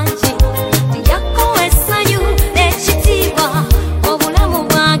g'abangi njakuwa essanyu n'ekitiibwa obulamu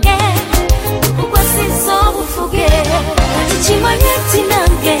bwange bukwasizza obufuge kati kimanye nti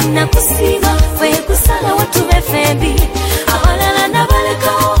nange nakusiiba weekusalawo tube fembi abalala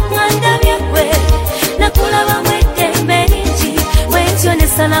nabalekawo nga ndabye gwe nakulaba mwedembe lingi wentyo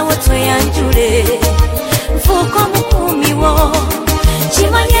nesalawo tweyanjule nfuuka omukuumi wo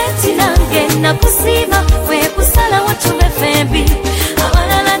kimanye nti nange nakusiiba weekusalawo tube fembi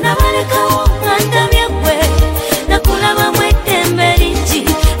abalala nabalekawo nga ndabye gwe nakulaba mwedembe lingi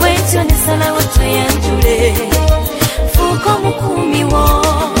wentyo nesalawo tweyanjule nfuuka omukuumi wo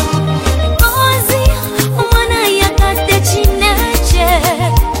Ozi, omwana yagadde kinekye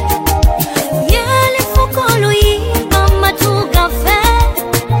yalifuka oluyimba mu matu gaffe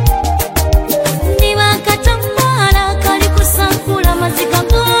ndiba akatambaala kali kusakula maziga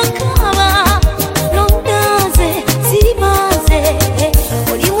gakaba londaze simaze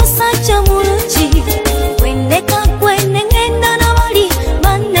oli musajja mulungi wendeka gwe ne ngenda nabali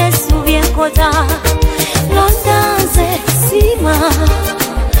banneesubye enkoza londaze sima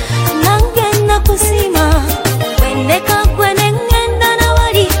nange nakusima wendeka gwe ne ngenda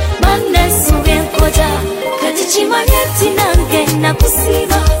nabali banneesubye enkoza kati kimanye nti nange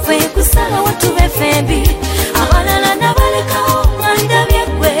nakusiiba weekusalawo tube fembi abalala nabalekawo nga ndabye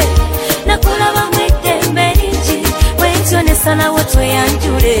gwe nakulaba mwedembe lingi wentyo nesalawo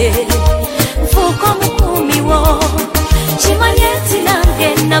tweyanjule nfuuka omukuumi wo kimanye nti nange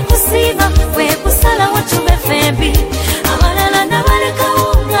nakusiiba weekusalawo tube fembi abalala nabalekawo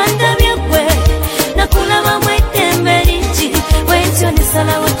nga ndabye gwe nakulaba mwedembe lingi wentyo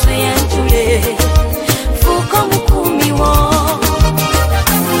nesalawo tweyanjule nfuuka omukuumi wo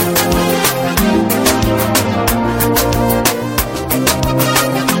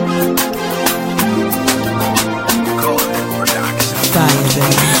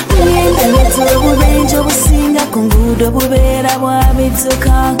Ndaleta obubenje obusinga ku nguudo bubeera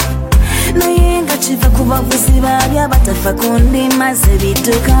bwabidduka naye nga kiva ku bavuzi baabyo abatafa ku ndima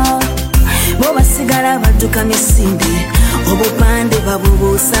z'ebidduka bo basigala badduka misinde obupande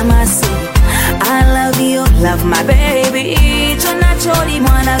babubuusa maaso. I love you, love my baby, chonna choli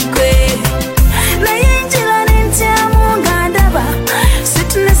mwana gwe. Naye njira n'entyamu nga ndaba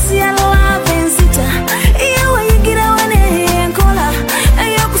sweetness ya love enzita eyawayigira wane enkola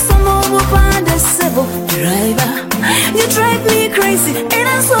eyokusoma obupande ssebo. Driver, you drive me crazy and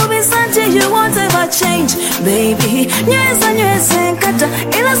I'm so busy until you won't ever change. Baby, nyweza enkata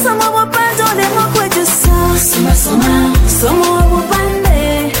era soma obupande olema kwejusa. Soma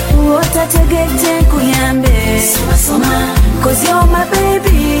obupande otategedde nkuyambe. Cause you're my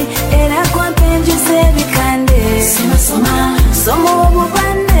baby era kwampenjuza ebikande. Soma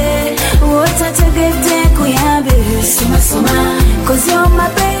obupande otategedde nkuyambe. Cause you're my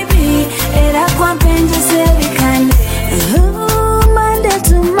baby era kwampenjuza ebikande. Monday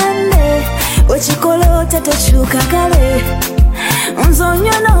to Monday wekikola otatokyuka kale.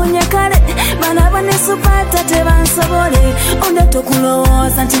 Nzonyonoonye kale bana banesupata tebansobole. Onda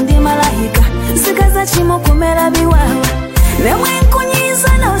tokulowooza nti ndi malayika sigaza kimu kumera biwawa. Ne bwenkunyiiza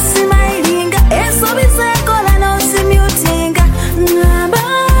n'osimayiringa ensobi zekola n'osimyutinga. Ngamba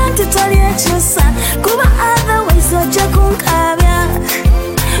nti toli ekyusa kuba otherwise ojja kunkabya.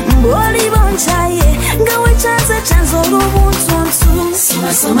 Mboli bonchaye nga wekyanze kyanze olw'obuntuntu.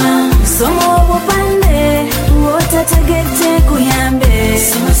 Soma obupande otategedde nkuyambe.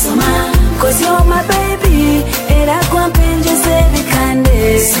 Cause you're my baby era kwampenjuza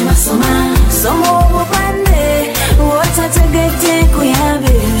ebikande. Soma obupande otategedde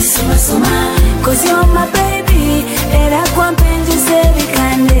nkuyambe. Cause you're my baby era kwampenjuza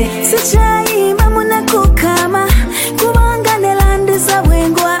ebikande. Sikyayimba munakukama kubanga nelandiza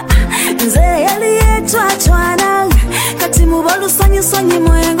bwengwa. Nze yali yetwatwana kati muba lusonyi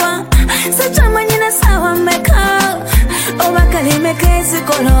mwengwa. Sikyamanye ne sawa mmeka oba kalimeka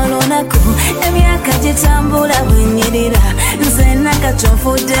ezikola olunaku. Emyaka gitambula bwenyirira nze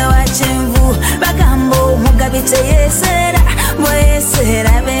nakatonfudde wa kyenvu. Bagamba omugabi teyeeseera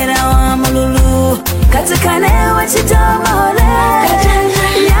bweyeeseera abeera wa mululu. Kati kanewe kitomole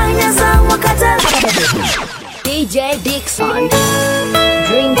nyanyaza mu katale. DJ Dixon,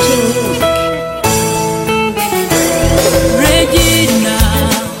 drinking music. Regina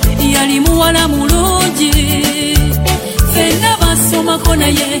yali muwala mulungi fenna basomako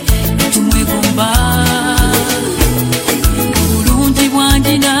naye tumwegomba. Obulungi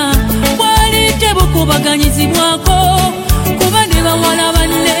bwandina bwali tebukubaganyizibwako kuba ne bawala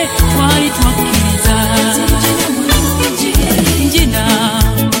banne twali twakkiriza. Njina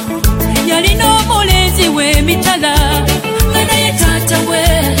yalina omulenzi w'emitala nga naye taata we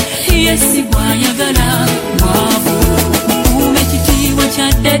yesi gwayagala mwavu. Mukuuma ekitiibwa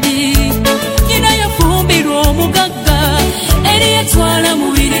kya ddadi nyina yafumbirwa omugagga eri yatwala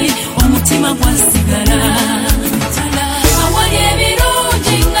mubiri omutima gwasigala. Awali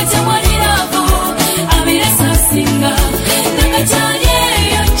ebirungi nga tewali laavu abiresa asinga nagakyali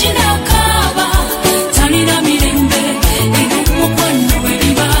eyo kinakaaba talina mirembe era omukwano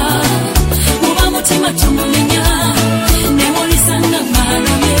weriba muba mutima tumumenya newolisanga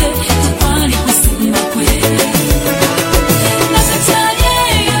maalabye tekwali kusimba kwe. Nagakyali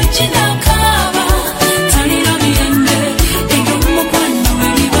eyo kinakaaba talina mirembe era omukwano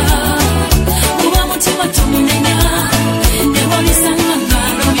weriba muba mutima tumumenya newolisanga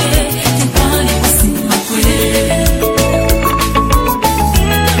maalabye tekwali kusimba kwe.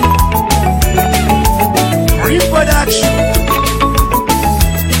 Reproduction.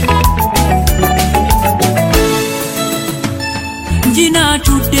 Njina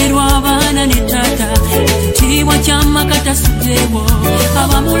atudde lw'abaana ne taata ekitiibwa ky'amaka tasuddewo.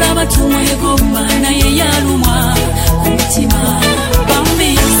 Abamulaba tumwegomba naye yalumwa ku mutima. Bambi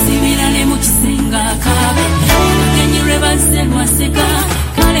yasibira ne mu kisenga akaabe olugenyi lwe bazze lwaseka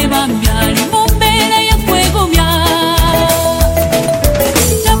kale bambi ali mu mbeera y'okwegomya.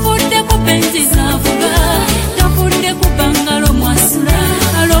 Tafudde ku benzi z'avuga tafudde ku bangalo mwasula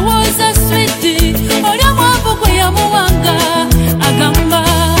alowooza switi olya mwavu gwe yamuwanga agamba.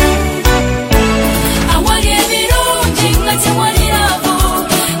 Awali ebirungi nga tewali laavu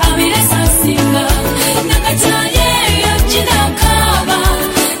abiresa asinga nagakyali eyo kinakaaba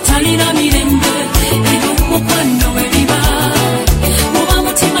talina mirembe era omukwano weriba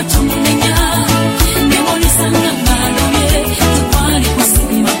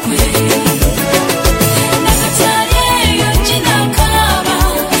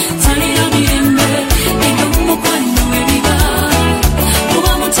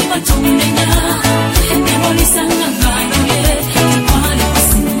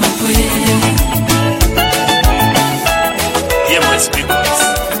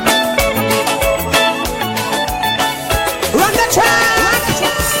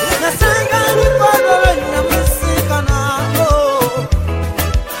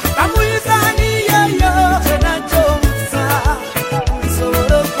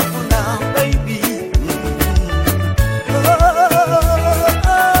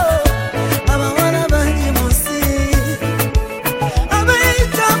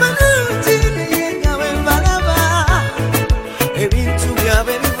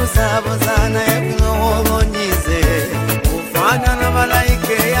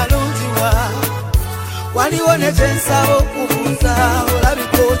waliwo ne kyensaba okubuuza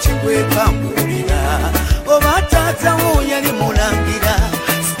olabika okikwekambulira oba taata wo yali mulangira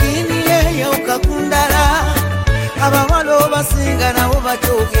sikini yeyawuka ku ndala abawala obasinga nabo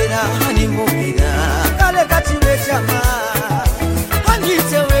bakyogera hani mubira kale kati bekyama hani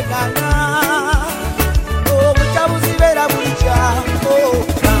tewegana obutabuzi beera buli kyambo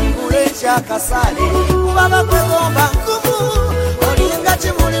kangula ekyakasale kuba bakwegomba nkumu olinga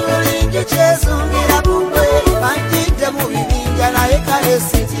kimuli bulingi kyezungira bugwe banjidde mu bibinja naye kale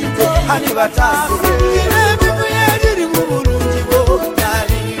sitidde hani bataase ebibu yegiri mu bulungi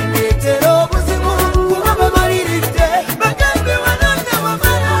bwonyali ndetera obuzibu kuba bamaliridde bagambe wananne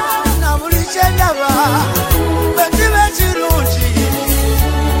wamala na buli kyendaba bwekiba ekirungi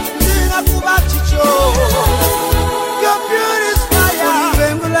nzina kuba kikyo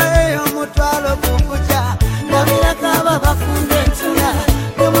bengula ey'omutwalo kukuja babinakaba bafunda entula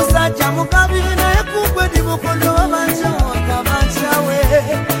omusajja mukabiri naye kugwe dibukondo wabanja wakabanjawe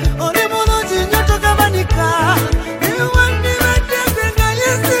oli mulungi nnyo togabanika niwandibadde nga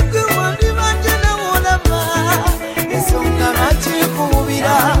yesigwe wandibadde nawolaba ensonga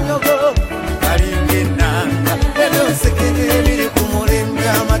nakikubira nyogo kalinga ennanga ebyosekere ebiri ku mulembe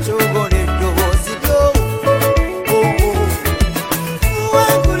amatogo n'eddoboozi byo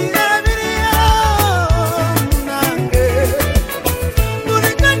wangulira ebiriyo nange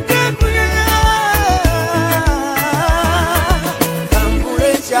mulikadde kuyaya kangula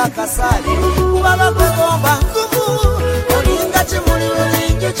ekyakasale kuba bakwegomba nkumu olinga kimuli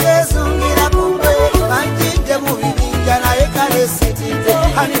bulingi kyezungira bugwe banjidde mu bibinja naye kale sitidde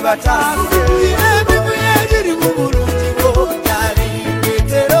hani bataase ebibu yegiri mu bulungi bwonyali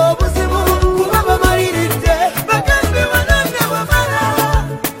ndetera obuzibu kuba bamaliridde bagambe wananne wamala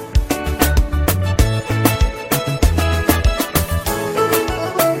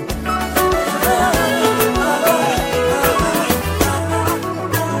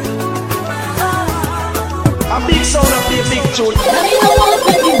A big sound of the big tune.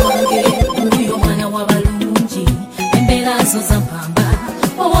 Uyo mwana w'abalungi embeera zo zampamba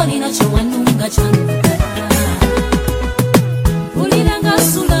wawolina kyewanunga kyanuka ulira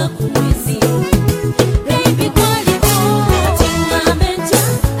ngasula ku mwezi baby gwaliwo atingamba entya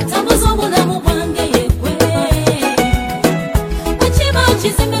atambuza obulamu bwange yegwe ekiba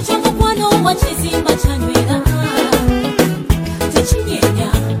ekizimbe ky'omukwano oba kizimba kyanywera tekinyenya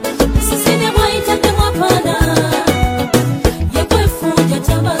musisine bwayitaddemu apaana yekwefunja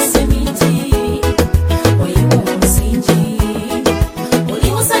tabasemiti wayiwa omusingi oli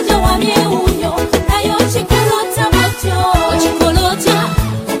musajja wa myewunyo naye okikolota bwatyo okikolota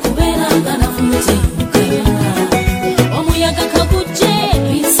okubeera nga nafuyutenkaya omuyaga kagujje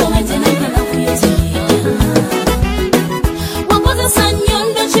bisobete nanga nafuyutenkaya wakozesa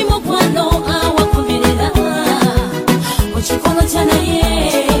nnyondo kimukwano awakomerera okikolota naye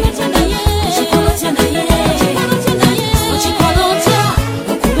okikolota naye okikolota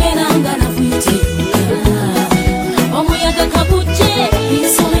okubeera nga nafuyutenkaya omuyaga kagujje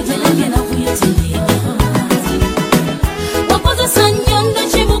bisobete nanga nafuyutenkaya wakozesa nnyondo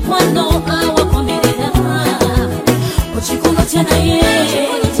kimukwano awakomerera okikolota naye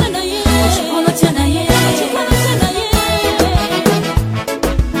okikolota naye okikolota naye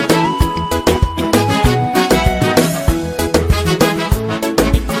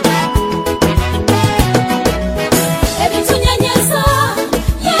ebitunyanyasa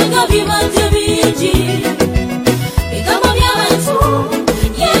yenga bibadde bingi bigambo by'abantu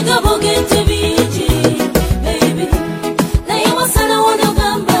yenga bogedde bingi baby naye wasalawo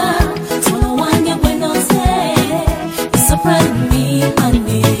nogamba tono wange gwe noze surprise me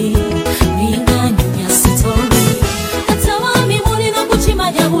honey binganya sitori atawami mulina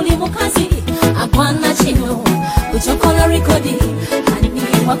kukimanya buli mukazi agwana kino kucokola rekodi hani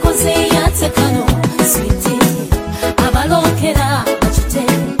wakoze yatekano switi abalokera bakite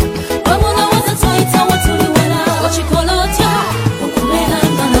bamulowoza twayitawo tuli wala okikolota okubeera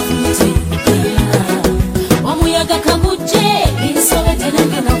nga nafuyutenkaya omuyaga kagujje bisobete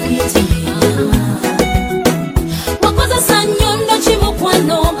nange nafuyutenkaya wakozesa nnyondo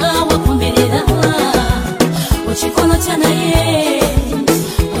kimukwano awakomerera okikolota naye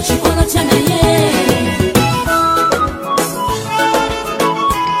okikolota naye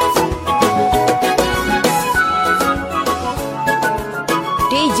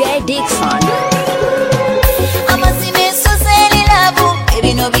DJ Dixon. amazima ensozi erirabu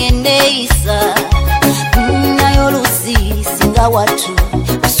ebino byenneeyisa naye olusi singa wattu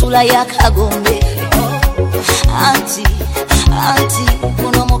kusula yakagombe anti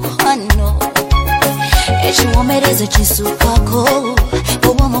guno mukwano ekiwomerezo kisukako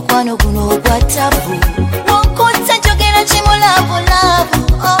oba omukwano guno ogwa tabu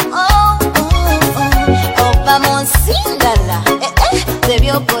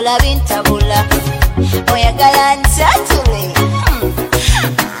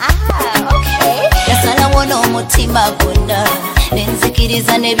omutima gwonna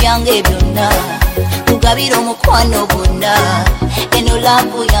nenzikiriza nebyange byonna kugabira omukwano gwonna eno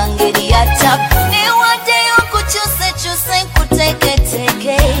laavu yange eri ya tapu newaddeyo nkukyusekyuse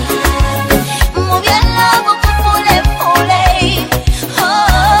nkuteeketeke mu byalaavu kufuleefule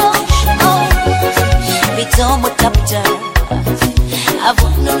bitomu taputa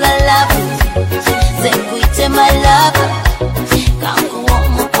avunula laavu zenkuyite malava kankuwa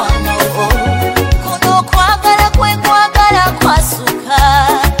omukwano kuno okwagala kwekwagala kwasuka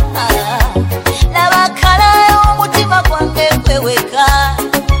nabakala omutima gwange kweweka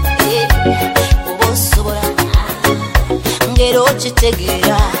oba osobola ngero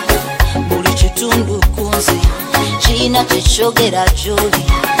okitegeera buli kitundu kunze kirina kyekyogera gyoli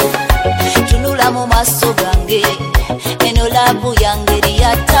tunula mu maaso gange eno laavu yange eri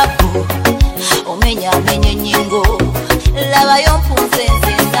ya tabu omenyamenya ennyingo labayo mpunze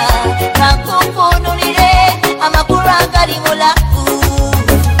nzenna kankunkunulire amakulu agali mu laavu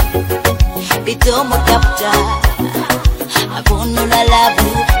bitomu taputa avunula laavu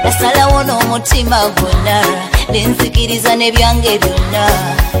nasalawo n'omutima gwonna nenzikiriza nebyange byonna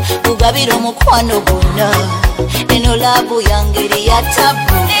kugabira omukwano gwonna eno laavu yange eri ya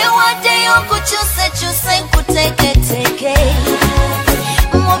tabu newaddeyo nkukyusekyuse nkuteeketeke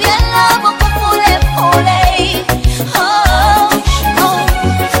mu byalaavu kufuleefule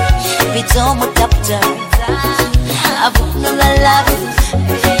bitomu taputa avunula laavu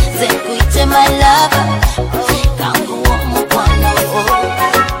zenkuyite malava kanguwa omukwano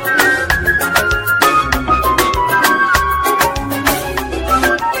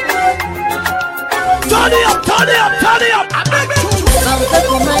Turn it up, turn it up, turn it up.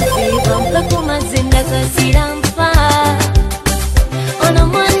 Bampe kumazi ndakasirampa ono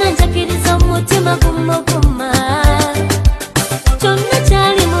mwana njakiriza omutima gumuguma kyonna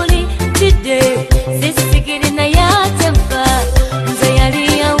kyali muli tidde sisigiri naye atempa nze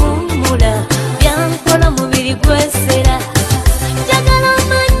yali yawummula byankola mubiri gwesera njagala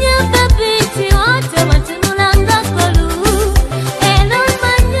omanya babiti otema tunulanga kolu eno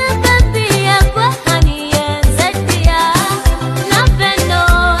omanya babi yakwe hani yenzetia naveno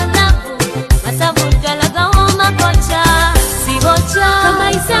navu masabugalaga omakocha sibocha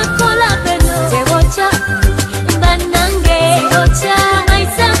kamaisa kola beno tebocha banange sibocha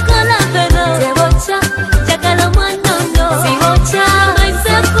kamaisa kola beno tebocha njagala mwanono sibocha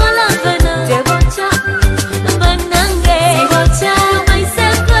kamaisa kola beno tebocha banange sibocha kamaisa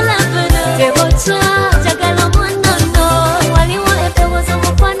kola beno tebocha njagala mwanono waliwo epewoza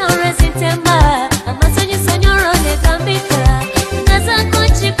omukwano olwezitemba amasonyisonyolwo negambika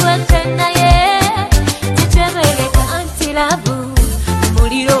nazakonkikwete naye kitebereka antilavu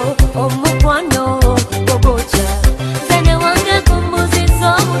muliro omukwano gogocha nzene wange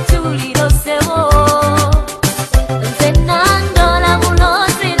kumbuziza obutuliro sebo nze nandola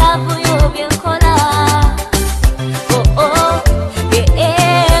bulozi lavu yobyenkola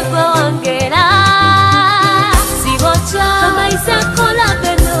gwe wangera sibocha amaisa kola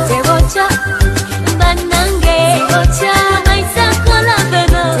beno tebocha banange sibocha amaisa kola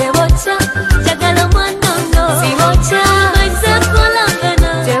beno tebocha njagala mwanono sibocha amaisa kola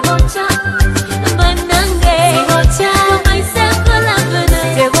beno tebocha banange sibocha amaisa kola beno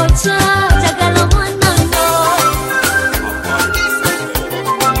tebocha njagala mwanono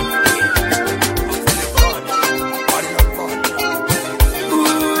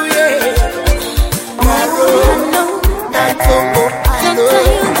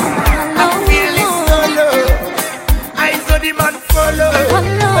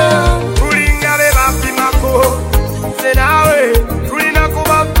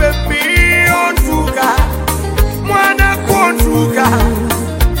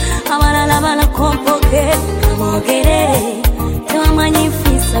abalala balakompoke kamogere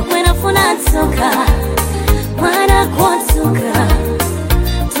tewamanyifisa gwenafuna nsoka mwana kwansuka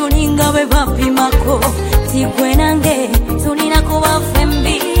tulinga bwe bapimako tigwenange tulina kuba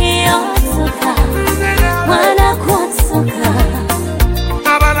fembi onsuka mwana kwansuka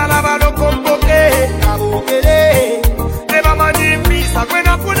abalala balokomboke kabogere tebamanyifisa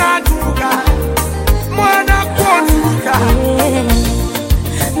gwenafuna ntuka mwana kwansuka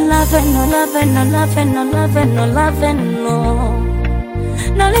laveno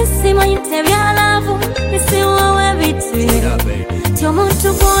nolisimayite byalavu isiwawe biti ti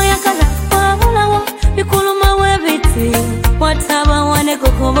omuntu gwoyagala wabulawo bikulumawe biti wataba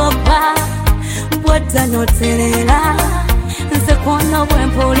wanekokobopa bwadda noterera nze kwona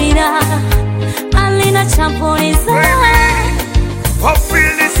bwempulira alina kyampuliza I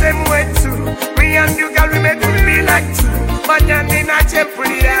feel the same way too. Me and you girl, we make me feel like two. Manyani na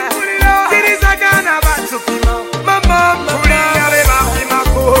chempulia. Tiriza gana batu kima.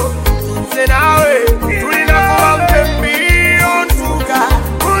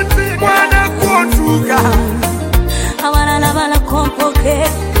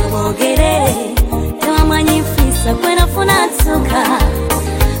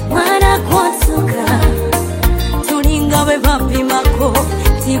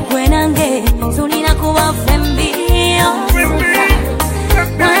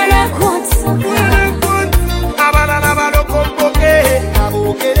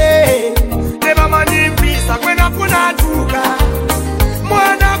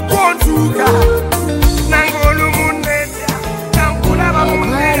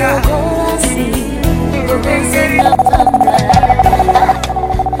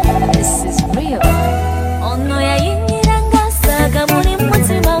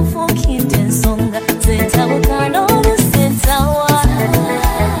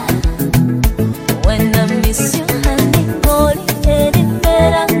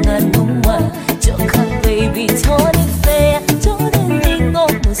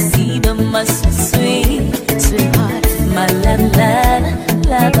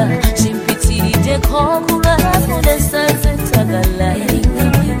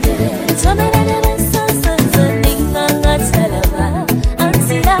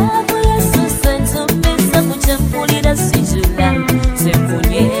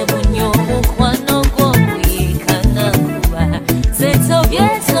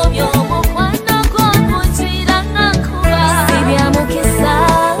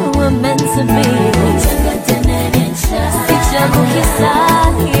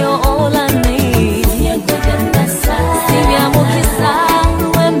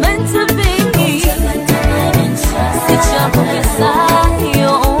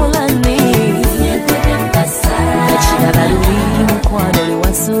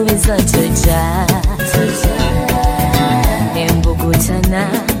 nsuubiza tujja nembugutana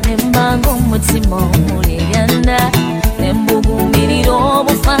nembanga omutima omuliryana nembugumirira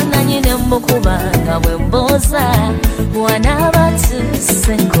obufaananyi nembukubanga bwe mbooza bw'anaaba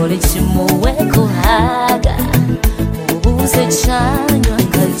tuse nkole kimuwe kuhaga mubuuze kyanywa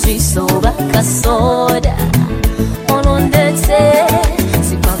kajuice oba kasoda olondete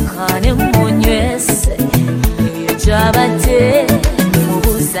sipakane munywese ebyo gyabadde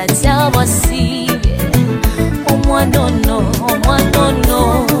mubuuza tyabwasiibye omwanono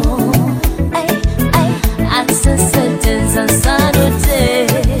asesetenza nsanute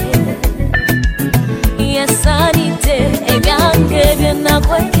yasanite ebyange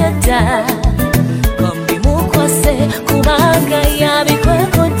byenakweketa kombimukwase kubanga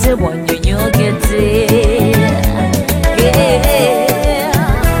yabikwekote bwanyonyogete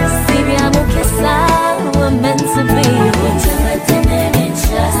sibyamukisa we're meant to be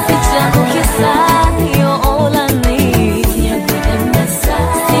sibyamukisa you're all I need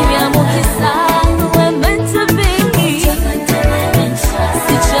sibyamukisa we're meant to be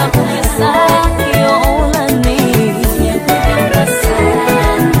sibyamukisa you're all I need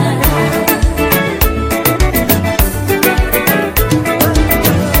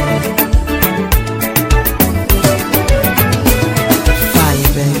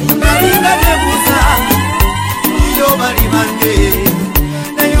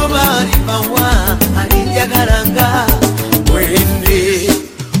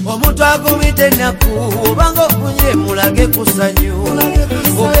kubanga ofunye mulage kusanyu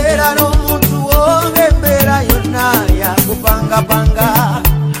obeera n'omuntu wonge embeera yonna yakupangapanga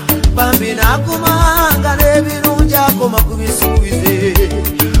bambi nakumanga n'ebirungi akoma ku bisuubize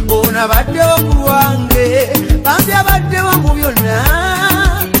onabaddewo ku lwange bambi abaddewo mu byonna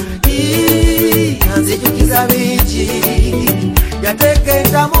anzijukiza bingi yateeka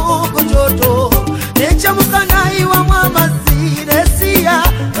entamu ku kyoto nekyamuka nayiwamu amazzi nesiya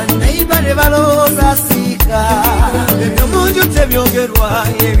banaiba ne balooza siika ebyomunju tebyogerwa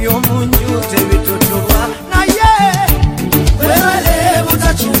ebyomunju tebitotolwa naye webale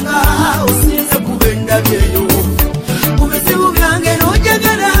butacunga osinze kuba endabyeyo mu bizibu byange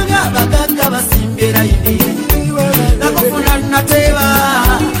nojegeranga bagagga basimbye layini nakufuna nateeba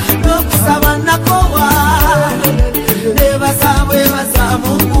n'okusaba nakowa nebaza bwebaza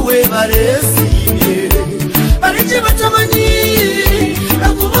mungu webalesiibye baliki batamanyi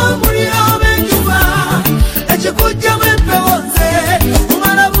nakubambulira obenjuba ekikujjamu empewo nze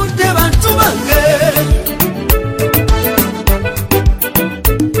kumala budde bantu bange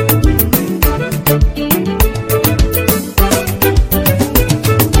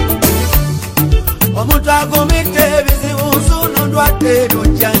omuntu agumidde ebizibu nsuno ndwadde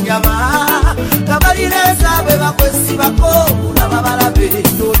nojjanjaba kabalireza bwe bakwesibako mulaba balabe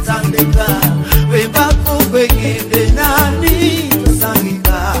totandika bwembako kwegende nani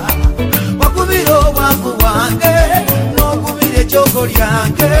tosangika wakubira obwangu bwange n'okubira ekyoko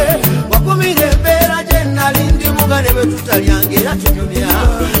lyange wakubira embeera gye nali ndimugane bwe tutalyange era tunyumya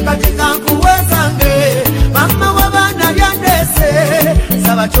kati kankuwezange mama w'abaana lyandese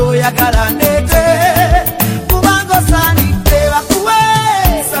saba kyoyagala ndeete kubanga osaanidde bakuwe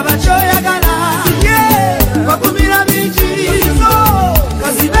saba kyoyagala wakumira bingi zo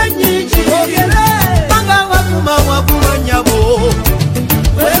kazibe nnyingi ogere banga wakuma wagula nnyabo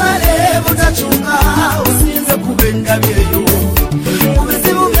webale butacunga osinze kuba endabyeyo mu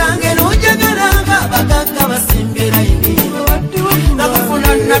bizibu byange nojegeranga bagagga basimbye layini nakufuna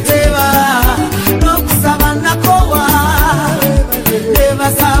nateeba n'okusaba nakowa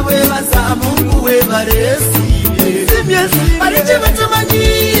nebaza bwebaza mungu webalesiibye baliki batamanyi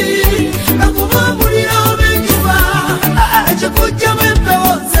nakubambulira obenjuba ekikujjamu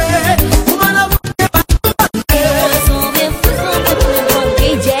empewo nze kumala budde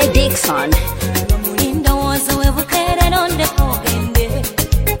DJ Dixon. Ndowooza webukeera nondeko ogende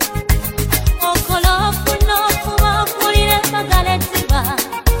okola ofuna okuba okulira embagala ettiba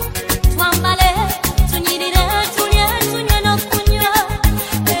twambale tunyirire tulye tunywe n'okunywa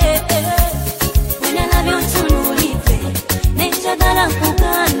wenalabye ontunuulidde nenjagala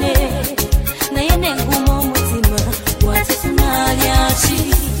nkugane naye nenguma omutima lwaki tunaalya ki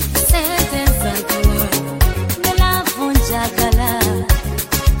sente nzagala nelaavu njagala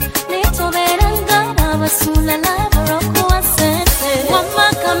netobeeranga abasuula labarokuwa sente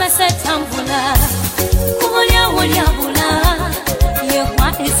wamaka tambula kubulyawulyabula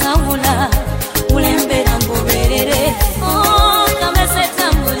yekwatizawula ulembera ngoberere kamese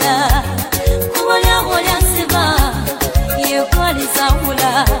tambula kubulyawulyasiba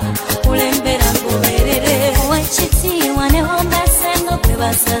yekwatizawula ulembera ngoberere wekitiibwa newombesengo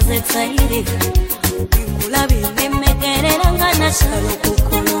kwebasa zetairi kulabi nemegerera ngana shalo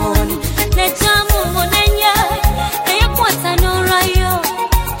kukoloni nejamu munenya eyakwata n'olwayo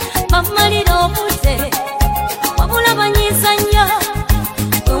bamalira obudde wabula banyizanya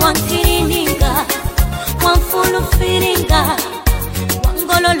we wankirininga wanfulufiringa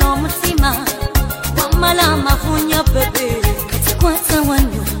wangolola omutima wamala amafunya bebe katikwata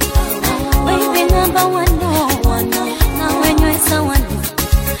wano baby number one nawe nywesa wano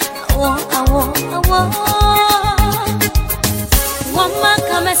awo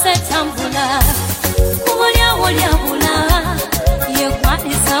wamakame tambula kubolyabula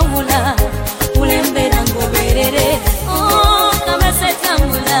yekwadisawula ulembera ngoberere kamese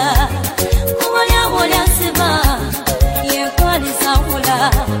tambula kubolyabula siba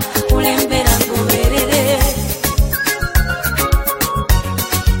yekwadisawula ulembera ngoberere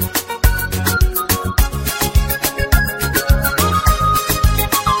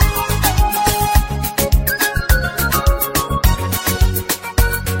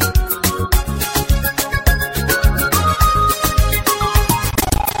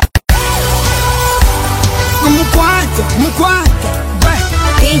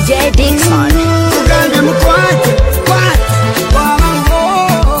DJ Dixon.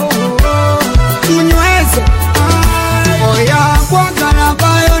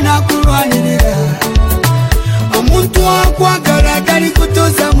 Omuntu akwagala tali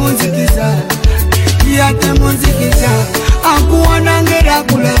kutuusa munzikiza yate munzikiza akuwana ngera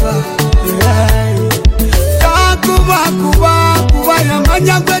kulaba takuba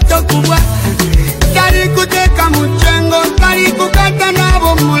yamanya gwetokubwa tali kuteka muchengo tali kukata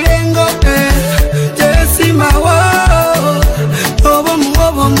nabo mulengo tesimawo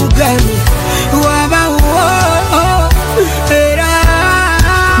obo mugani wabawo era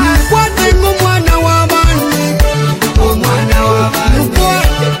mkwate ng'omwana w'abantu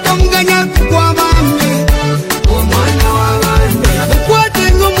tomuganya kwa bambi omwana w'abantu mkwate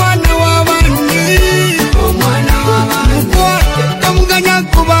ng'omwana w'abantu tomuganya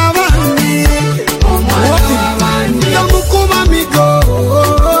kuba bambi tomukuba migo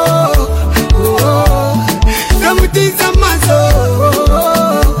tomutiza maso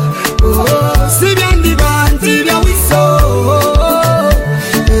sibyandibanti byawiso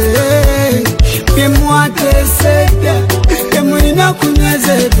byemwateseda byemulina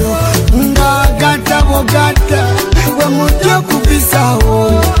kunyezedwa nga gata bogata bwemutya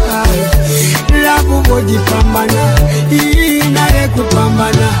okubisawo labu bwogipambana naye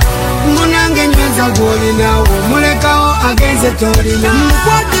kupambana munange nyweza gwolinawo mulekawo agenze tolina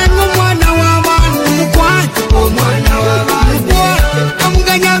mukwate ng'omwana w'abantu mukwate omwana w'abantu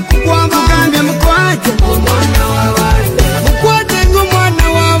omuganya kukwama gambye mukwate omwana w'abantu mukwate ng'omwana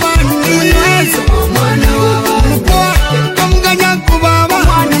w'abantu munyweze omwana w'abantu mukwate omuganya kubaba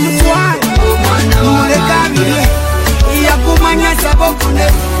mwana mutwale muleka bire yakumanya sabokune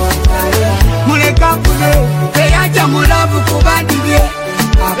muleka kune teyaja mulabu kubadibye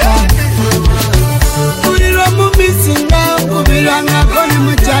Ulilo mumisinga, ubilanga kone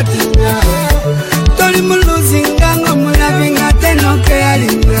muchatinga Toli muluzinga, ngo mulavinga tenoke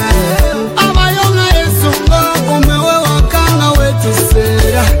alinga Abayonga yesunga, umewe wakanga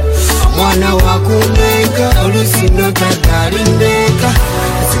wetusera Mwana wakumeka, olusino tatalindeka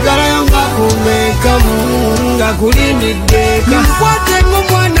Sigara yonga kumeka, munga kulimide